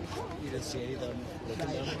didn't see any of them looking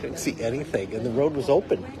down? I didn't see anything, and the road was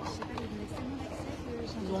open.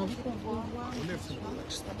 I wonder if someone like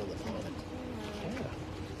stumbled upon it. Yeah.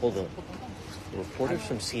 Well, the reporters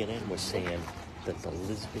from CNN were saying that the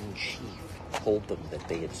Lisbon chief told them that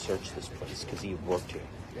they had searched this place because he had worked here.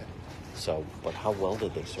 Yeah. So, but how well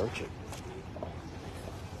did they search it?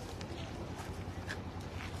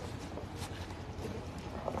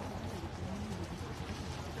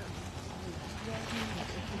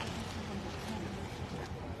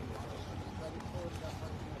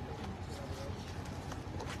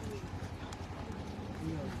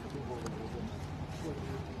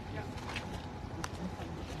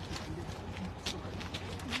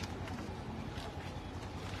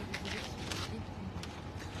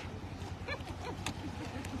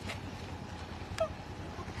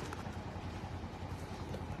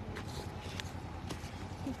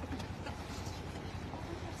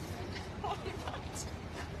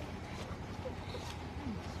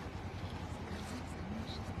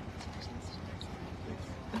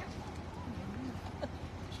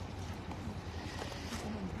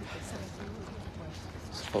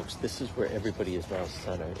 Folks, this is where everybody is now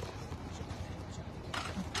centered.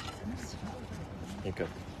 Thank you.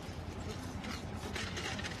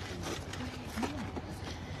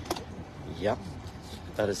 Yep,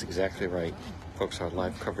 that is exactly right. Folks, our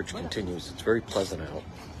live coverage continues. It's very pleasant out.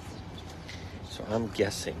 So I'm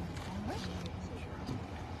guessing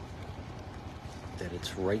that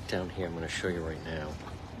it's right down here. I'm going to show you right now.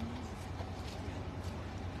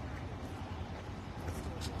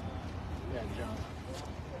 Yeah, John.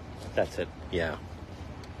 That's it, yeah.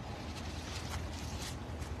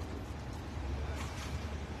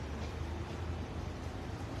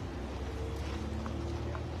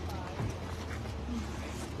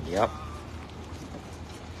 Yep.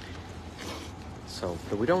 So,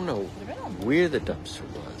 but we don't know where the dumpster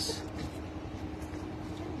was.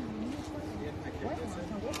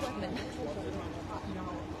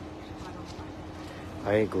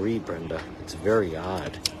 I agree, Brenda. It's very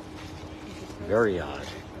odd. Very odd.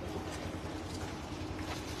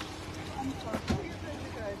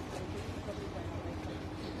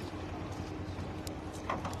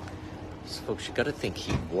 So, folks, you got to think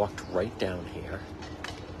he walked right down here.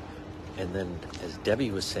 And then, as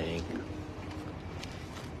Debbie was saying,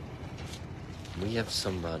 we have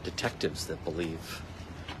some detectives that believe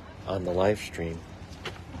on the live stream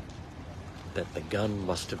that the gun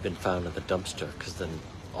must have been found in the dumpster, because then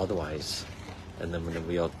otherwise, and then when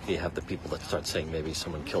we have the people that start saying maybe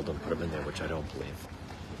someone killed him, put him in there, which I don't believe.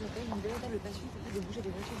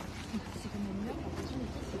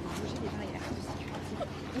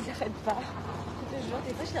 Ils n'arrêtent pas. Je te jure,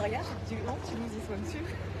 des fois je les regarde, je dis, oh, tu nous y sois dessus.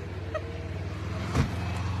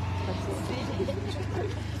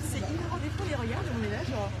 C'est hilarant, des fois on les regarde et on est là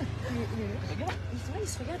genre, regarde, ils sont là, ils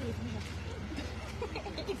se regardent et ils font genre.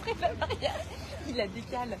 Ils prennent la barrière, ils la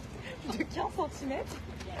décalent de 15 cm, et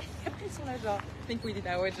après ils sont là genre, mais il est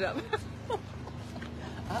là, ouais, job.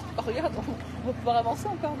 Ah, regarde, on va pouvoir avancer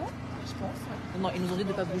encore, non? Je pense. Non, ils nous ont dit de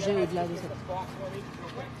ne pas bouger au-delà de cette.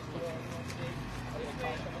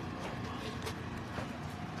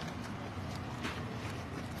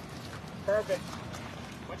 Perfect.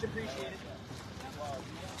 Much appreciated.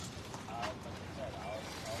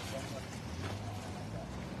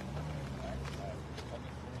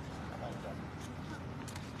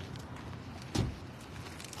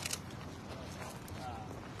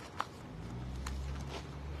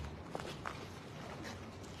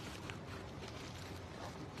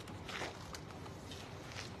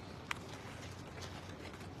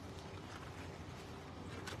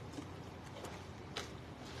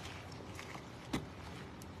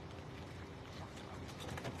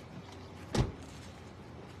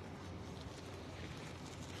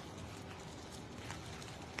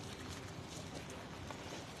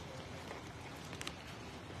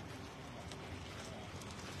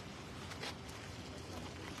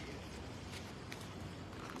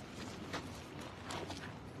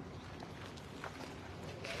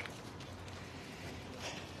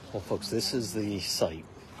 Well, folks, this is the site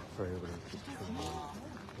for everybody.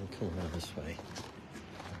 I'm coming around this way.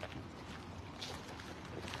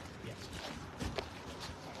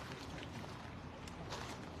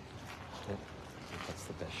 Yep, that's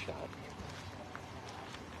the best shot.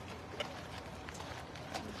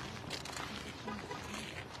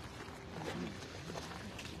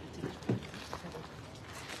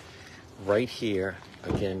 Right here,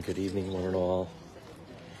 again, good evening, one and all.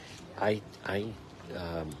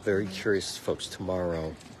 Very curious, folks,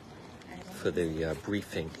 tomorrow for the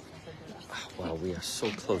briefing. Oh, wow, we are so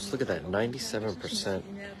close. Look at that, 97%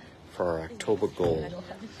 for our October goal.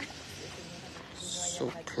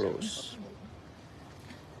 So close.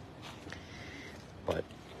 But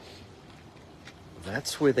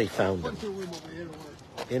that's where they found them,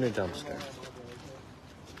 in a dumpster,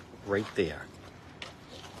 right there.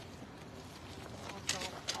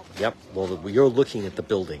 Yep, well, you're looking at the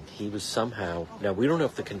building. He was somehow, now we don't know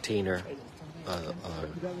if the container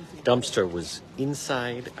dumpster was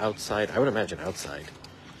inside, outside. I would imagine outside.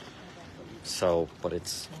 So, but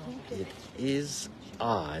it is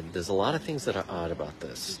odd. There's a lot of things that are odd about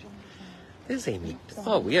this. There's Amy.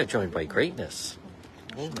 Oh, we are joined by greatness.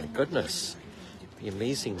 Oh my goodness. The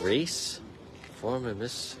amazing race. Former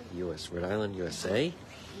Miss US, Rhode Island, USA.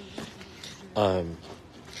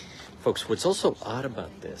 Folks, what's also odd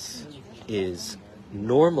about this is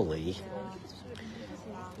normally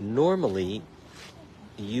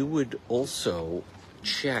you would also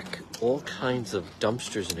check all kinds of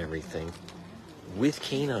dumpsters and everything with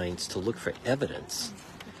canines to look for evidence.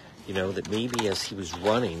 You know, that maybe as he was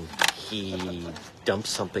running, he dumped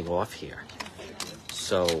something off here.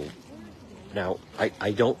 So now I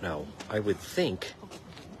don't know. I would think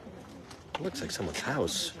looks like someone's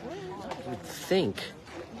house. You would think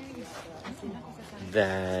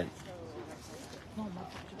that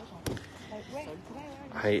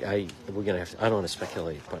we're gonna have to, I don't want to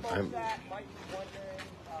speculate, but I'm.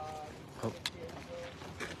 Oh.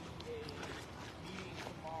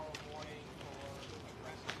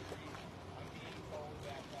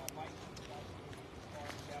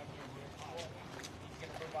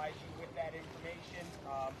 Provide you with that information.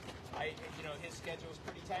 His schedule is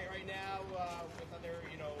pretty tight right now with other,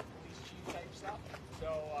 police chief type stuff. So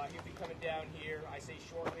he'll be coming down here. I say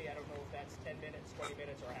shortly. I don't know if that's 10 minutes, 20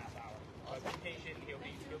 minutes, or a half hour. Be patient. He'll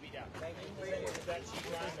be down. Thank you. Is that Chief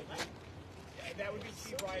Ryan? That would be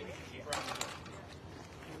Chief Ryan. Chief Ryan.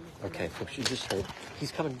 Okay, folks, you just heard.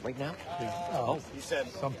 He's coming right now? He said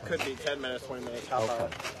could be 10 minutes, 20 minutes, half hour.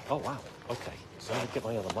 Okay. Oh, wow. Okay. So I'm going to get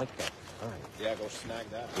my other mic back. All right. Yeah, go snag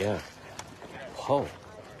that. Yeah. Oh.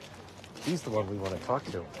 He's the one we want to talk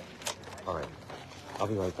to. All right. I'll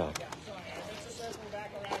be right back.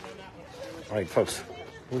 All right, folks.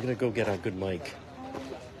 We're going to go get our good mic.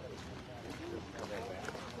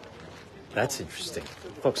 That's interesting.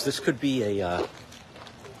 Folks, this could be a...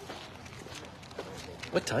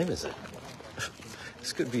 what time is it?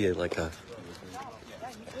 This could be like a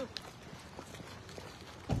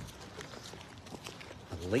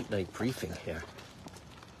late night briefing here.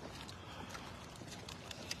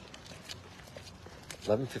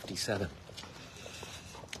 11:57.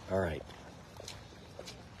 All right.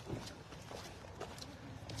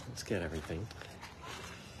 Let's get everything.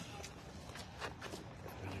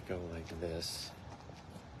 I'm gonna go like this.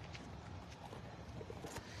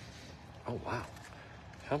 Oh wow.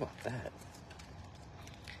 How about that?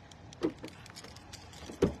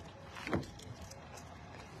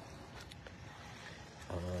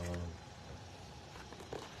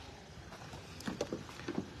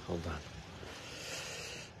 Hold on.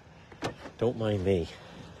 Don't mind me.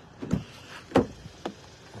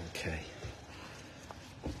 Okay.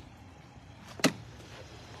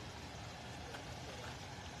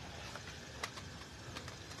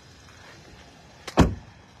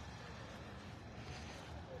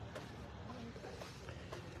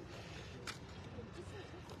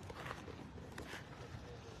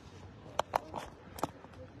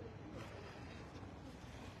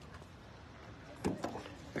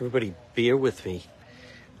 Everybody, bear with me.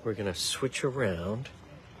 We're going to switch around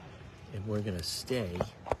and we're going to stay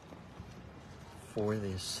for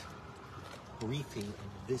this briefing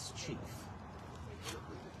of this chief.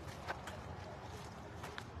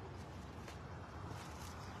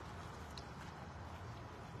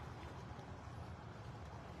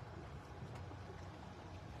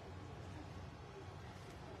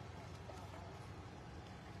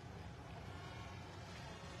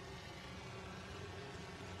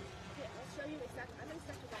 Show you exactly. I'm going to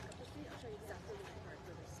start to back up the street. I'll show you exactly where to park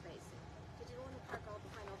for this space. Did you want to park all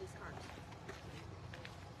behind all these cars?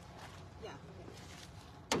 Yeah.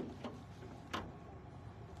 Okay.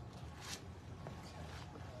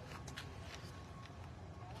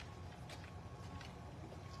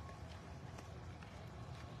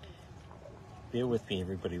 Bear with me,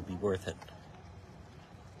 everybody. It'll be worth it.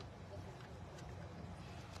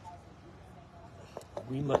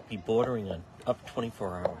 We must be bordering on up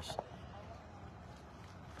 24 hours.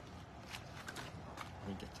 Let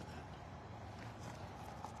me get to that.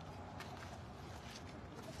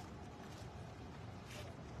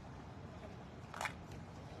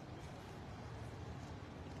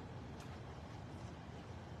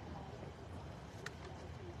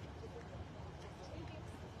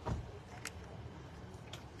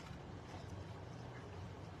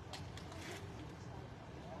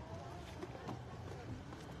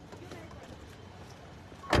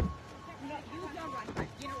 You don't run.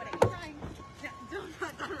 You know what I mean? No, don't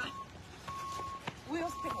run. We'll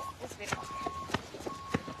spin off. We'll spin off.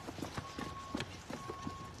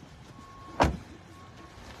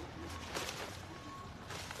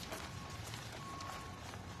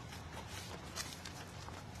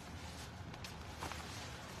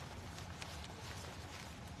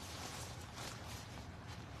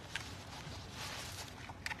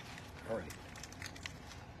 All right.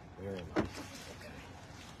 Where am I? Okay.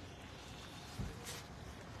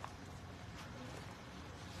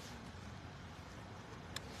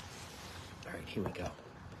 All right, here we go.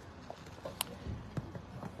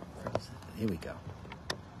 Where is it? Here we go.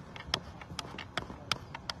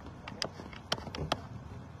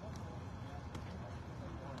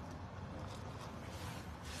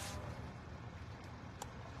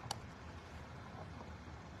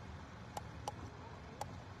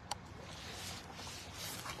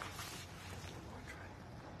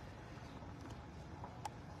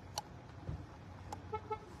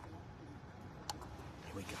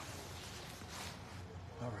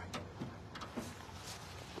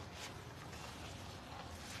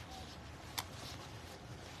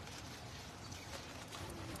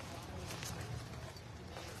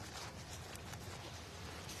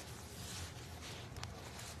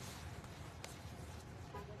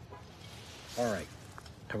 All right.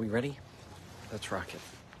 Are we ready? Let's rock it.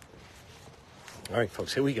 All right,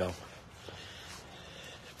 folks, here we go.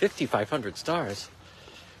 5,500 stars.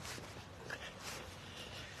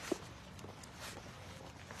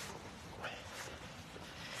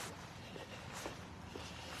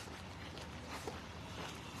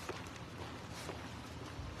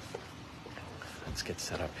 Let's get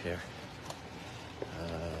set up here.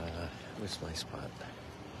 Where's my spot?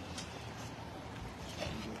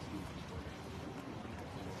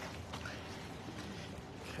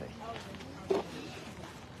 Okay.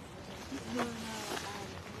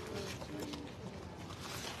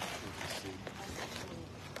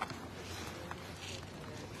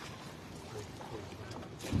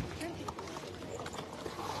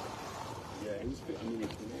 Yeah, it was. I mean, I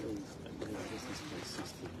guess this place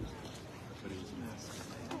 16, but it was massive.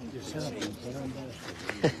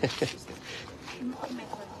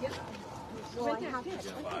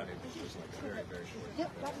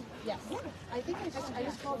 Yes. I think I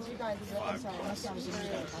just called you guys. I'm sorry, I must have been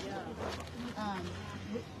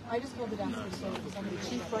I just called the downstairs store because somebody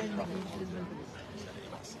cheap phone.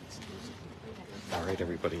 All right,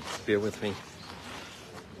 everybody, bear with me.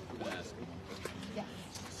 Yes. Yes.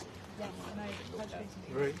 And I touched base with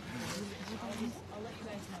you. Right. I'll let you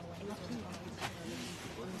guys know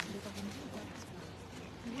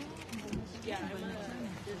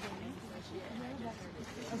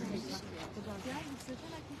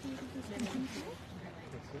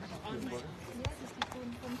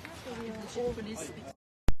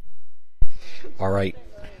All right,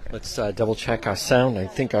 let's double check our sound. I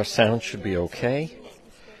think our sound should be okay.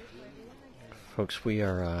 Folks, we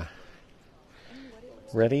are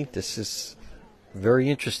ready. This is very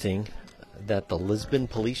interesting that the Lisbon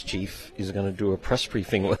police chief is going to do a press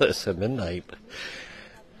briefing with us at midnight.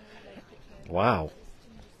 Wow.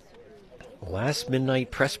 Last midnight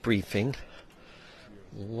press briefing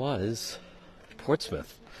was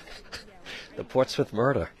Portsmouth. The Portsmouth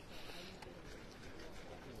murder.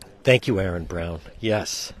 Thank you, Aaron Brown.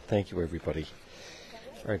 Yes, thank you, everybody.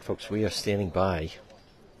 All right, folks, we are standing by.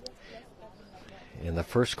 And the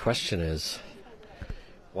first question is,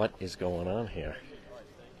 what is going on here?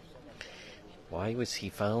 Why was he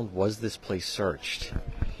found? Was this place searched?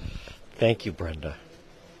 Thank you, Brenda.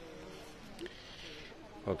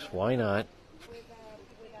 Folks, why not?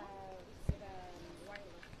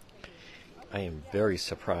 I am very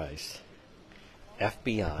surprised.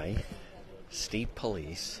 FBI, state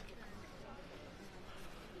police,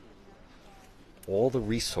 all the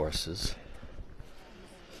resources,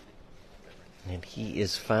 and he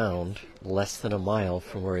is found less than a mile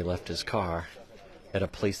from where he left his car at a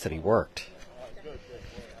place that he worked.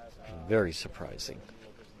 Very surprising.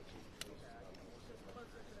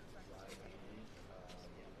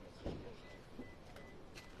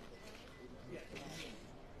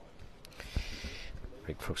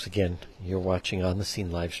 Right, folks, again, you're watching On the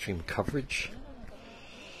Scene live stream coverage.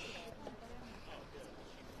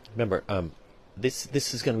 Remember, this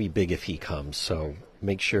is going to be big if he comes, so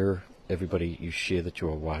make sure, everybody, you share that you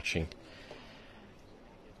are watching.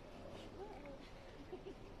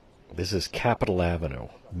 This is Capitol Avenue.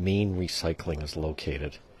 Maine Recycling is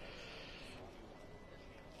located.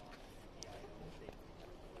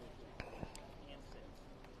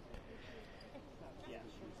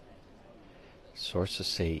 Sources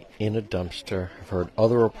say in a dumpster. I've heard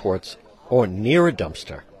other reports, or near a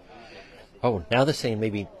dumpster. Oh, now they're saying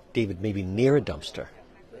maybe, David, maybe near a dumpster.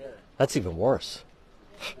 That's even worse.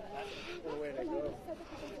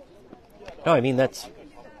 No, I mean,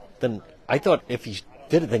 then I thought if he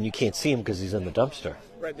did it, then you can't see him because he's in the dumpster.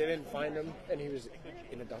 Right, they didn't find him, and he was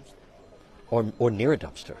in a dumpster. Or near a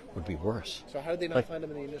dumpster would be worse. So how did they not find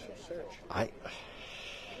him in the initial search? I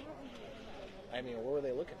mean, what were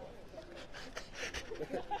they looking for?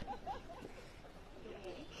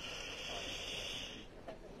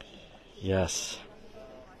 Yes.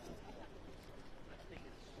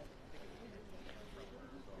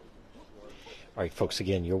 All right, folks,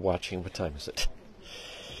 again, you're watching. What time is it?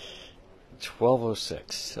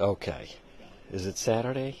 12:06. Okay. Is it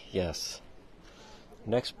Saturday? Yes.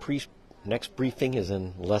 Next briefing is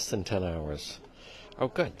in less than 10 hours. Oh,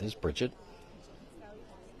 good. There's Bridget.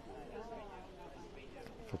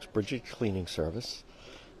 Folks, Bridget Cleaning Service.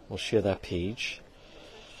 We'll share that page.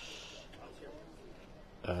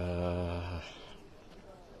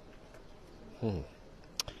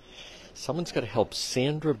 Someone's got to help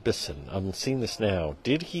Sandra Bisson. I'm seeing this now.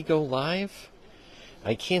 Did he go live?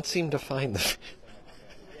 I can't seem to find the...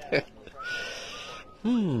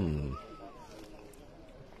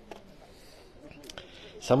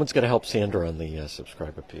 Someone's got to help Sandra on the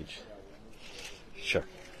subscriber page. Sure.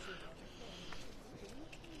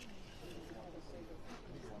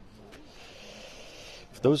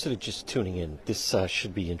 For those that are just tuning in, this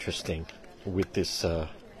should be interesting with this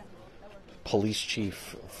police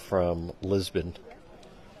chief from Lisbon.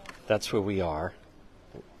 That's where we are.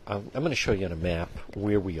 I'm going to show you on a map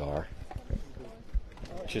where we are,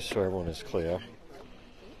 just so everyone is clear.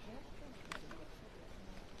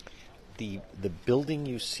 The building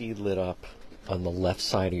you see lit up on the left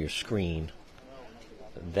side of your screen,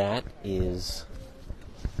 that is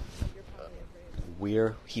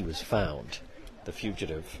where he was found, the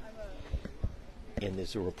fugitive. And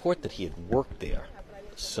there's a report that he had worked there.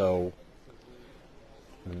 So,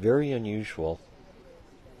 very unusual.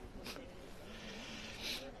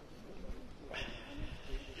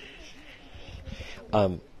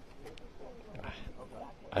 I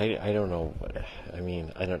don't know. I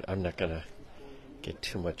mean, I'm not gonna get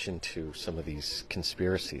too much into some of these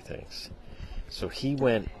conspiracy things. So he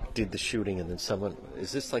did the shooting, and then someone,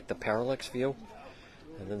 is this like the parallax view?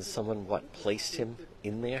 And then someone, placed him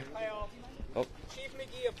in there? Oh. Chief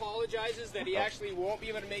McGee apologizes that he actually won't be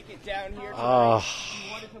able to make it down here tonight.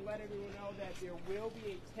 He wanted to let everyone know that there will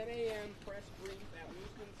be a 10 a.m. press brief at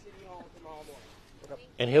Lisbon City Hall tomorrow morning.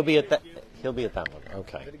 And he'll be at that one.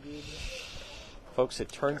 Okay. Folks, it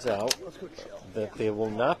turns out that there will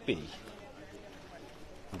not be.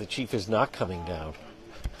 The chief is not coming down.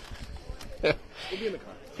 We'll be in the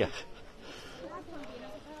car. Yeah.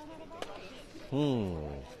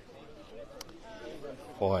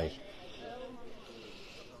 Boy.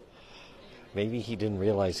 Maybe he didn't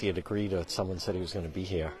realize he had agreed, or someone said he was going to be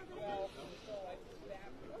here.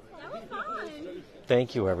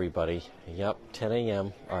 Thank you, everybody. Yep, 10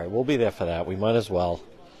 a.m. All right, we'll be there for that. We might as well.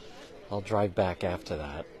 I'll drive back after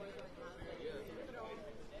that.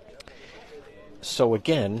 So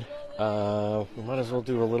again, we might as well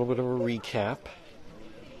do a little bit of a recap.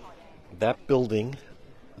 That building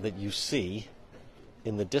that you see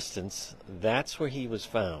in the distance, that's where he was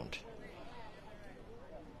found.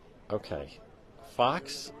 Okay.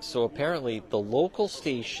 Fox, so apparently the local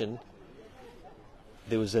station,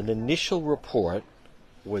 there was an initial report,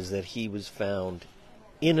 was that he was found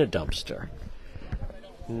in a dumpster.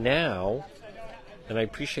 Now, and I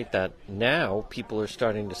appreciate that, now people are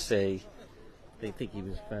starting to say they think he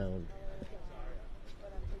was found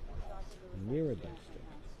near a dumpster.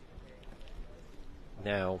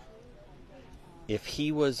 Now, if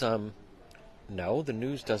he was, no, the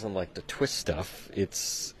news doesn't like to twist stuff.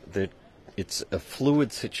 It's a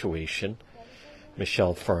fluid situation,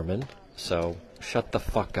 Michelle Furman. So shut the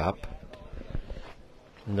fuck up,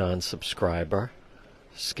 non-subscriber,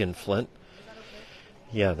 Skinflint.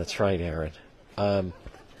 Yeah, that's right, Aaron.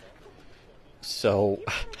 So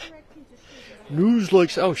news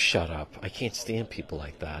likes. Oh, shut up! I can't stand people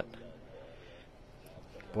like that.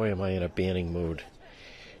 Boy, am I in a banning mood.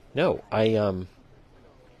 No,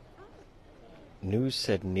 news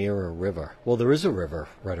said near a river. Well, there is a river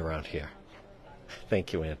right around here.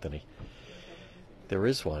 Thank you, Anthony. There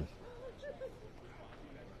is one.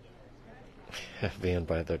 Down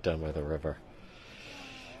by the river.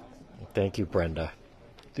 Thank you, Brenda.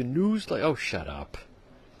 The news, oh, shut up.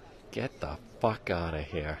 Get the fuck out of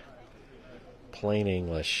here. Plain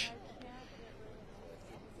English.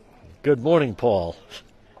 Good morning, Paul.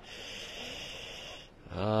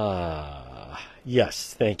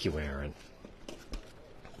 Yes, thank you, Aaron.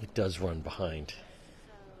 It does run behind.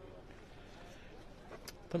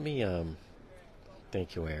 Let me,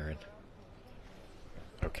 thank you, Aaron.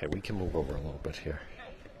 Okay, we can move over a little bit here.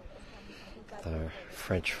 Our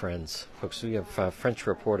French friends. Folks, we have French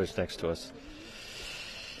reporters next to us.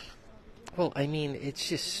 Well, I mean, it's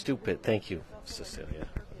just stupid. Thank you, Cecilia.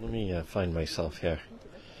 Let me find myself here.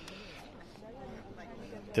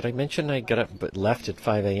 Did I mention I got up but left at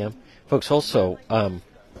 5 a.m.? Folks, also,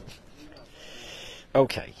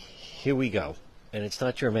 okay, here we go. And it's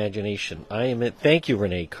not your imagination. I am at, thank you,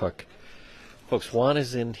 Renee Cook. Folks, Juan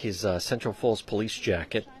is in his Central Falls police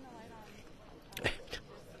jacket.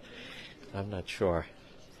 I'm not sure.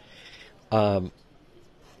 How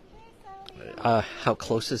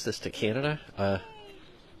close is this to Canada?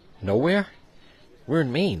 Nowhere? We're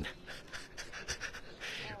in Maine.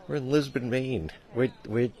 We're in Lisbon, Maine.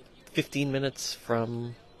 We're 15 minutes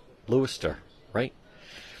from Lewiston, right?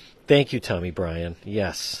 Thank you, Tommy Bryan.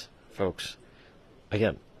 Yes, folks.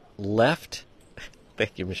 Again, left.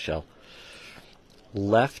 Thank you, Michelle.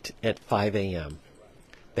 Left at 5 a.m.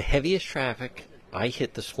 The heaviest traffic I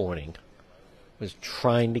hit this morning was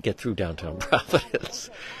trying to get through downtown Providence.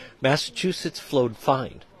 Massachusetts flowed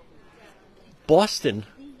fine. Boston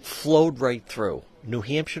flowed right through. New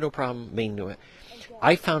Hampshire, no problem. Maine, no.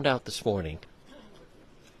 I found out this morning.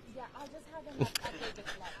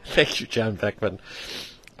 Thank you, John Beckman.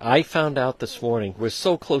 I found out this morning, we're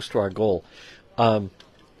so close to our goal.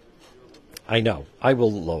 I know. I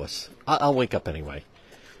will, Lois. I'll wake up anyway.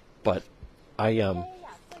 But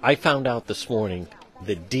I found out this morning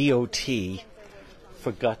that DOT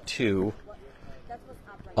forgot to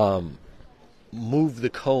move the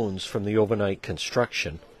cones from the overnight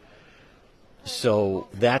construction. So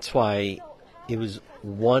that's why it was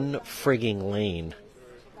one frigging lane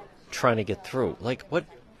trying to get through. Like, what?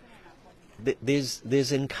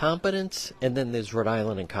 There's incompetence, and then there's Rhode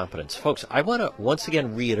Island incompetence. Folks, I want to once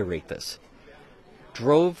again reiterate this.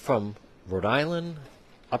 Drove from Rhode Island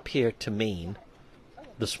up here to Maine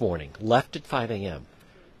this morning. Left at 5 a.m.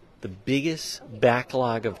 The biggest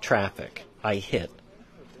backlog of traffic I hit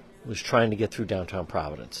was trying to get through downtown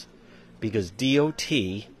Providence. Because DOT,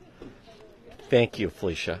 thank you,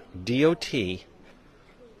 Felicia, DOT,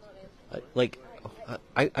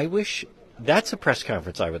 I wish, that's a press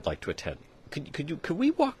conference I would like to attend. Could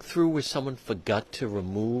we walk through where someone forgot to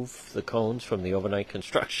remove the cones from the overnight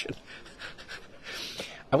construction?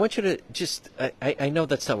 I want you to just, I know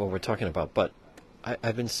that's not what we're talking about, but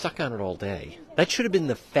I've been stuck on it all day. That should have been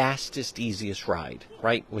the fastest, easiest ride,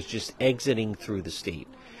 right? Was just exiting through the state.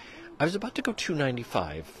 I was about to go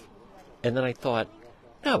 295, and then I thought,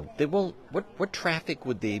 no, they won't. What traffic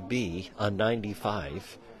would they be on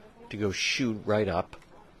 95 to go shoot right up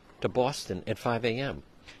to Boston at 5 a.m.?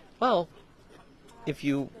 Well, if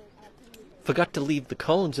you forgot to leave the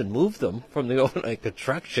cones and move them from the overnight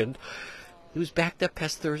construction, it was backed up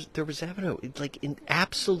past Thurber Avenue. It's like in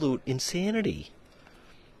absolute insanity.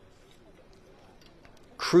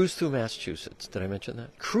 Cruise through Massachusetts. Did I mention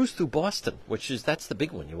that? Cruise through Boston, that's the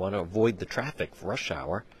big one. You want to avoid the traffic for rush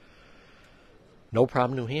hour. No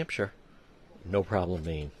problem, New Hampshire. No problem,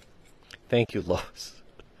 Maine. Thank you, Lois.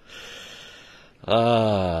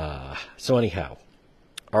 So anyhow,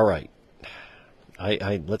 all right.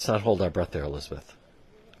 Let's not hold our breath there, Elizabeth.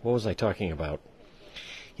 What was I talking about?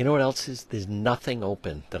 You know what else is? There's nothing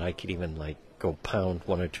open that I could even, go pound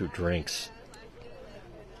one or two drinks.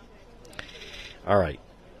 All right.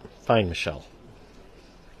 Fine, Michelle.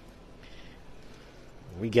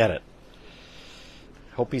 We get it.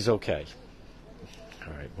 Hope he's okay.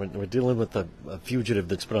 All right. We're dealing with a fugitive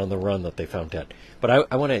that's been on the run that they found dead. But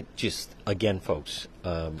I want to just, again, folks,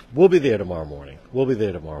 we'll be there tomorrow morning.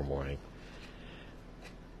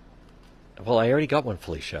 Well, I already got one,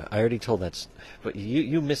 Felicia. I already told that. But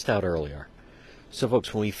you missed out earlier. So,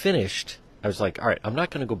 folks, when we finished, I was like, all right, I'm not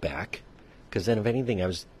going to go back. Because then, if anything, I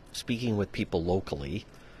was speaking with people locally.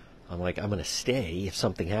 I'm like, I'm going to stay. If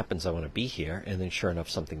something happens, I want to be here. And then, sure enough,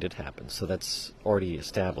 something did happen. So that's already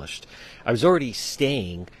established. I was already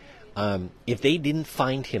staying. If they didn't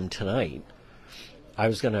find him tonight, I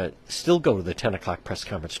was going to still go to the 10 o'clock press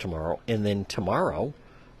conference tomorrow. And then tomorrow,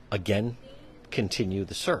 again, continue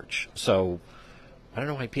the search. So I don't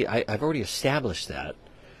know why I've already established that.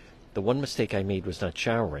 The one mistake I made was not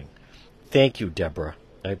showering. Thank you, Deborah.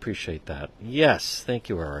 I appreciate that. Yes, thank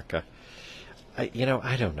you, Erica. I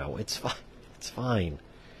don't know. It's fine. It's fine.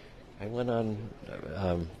 I went on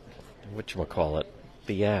whatchamacallit,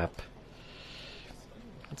 the app.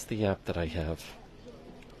 What's the app that I have?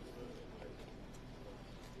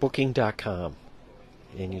 Booking.com.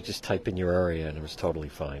 And you just type in your area and it was totally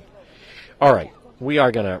fine. All right, we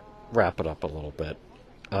are going to wrap it up a little bit.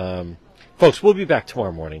 Folks, we'll be back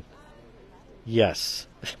tomorrow morning. Yes,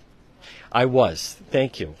 I was.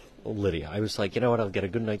 Thank you, Lydia. I was like, you know what, I'll get a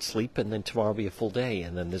good night's sleep, and then tomorrow will be a full day,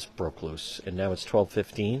 and then this broke loose. And now it's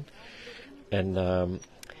 12:15, and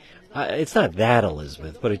it's not that,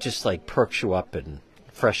 Elizabeth, but it just, perks you up and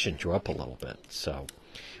freshens you up a little bit. So,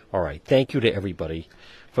 all right, thank you to everybody.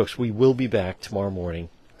 Folks, we will be back tomorrow morning.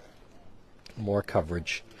 More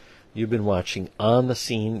coverage. You've been watching On the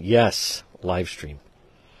Scene, yes, live stream.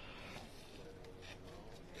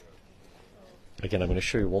 Again, I'm going to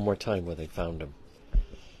show you one more time where they found him.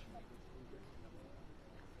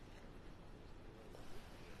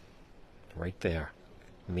 Right there.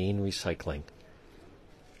 Maine Recycling.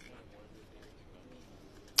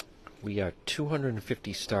 We are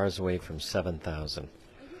 250 stars away from 7,000.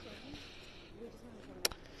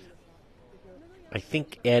 I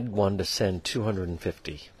think Ed wanted to send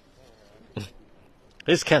 250.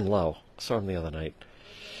 It's Ken Lowe. I saw him the other night.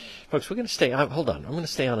 Folks, we're going to stay on. Hold on. I'm going to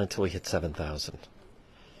stay on until we hit 7,000.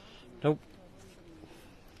 Nope.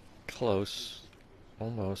 Close.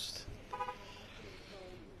 Almost.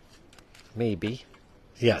 Maybe.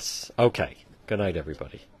 Yes. Okay. Good night,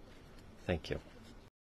 everybody. Thank you.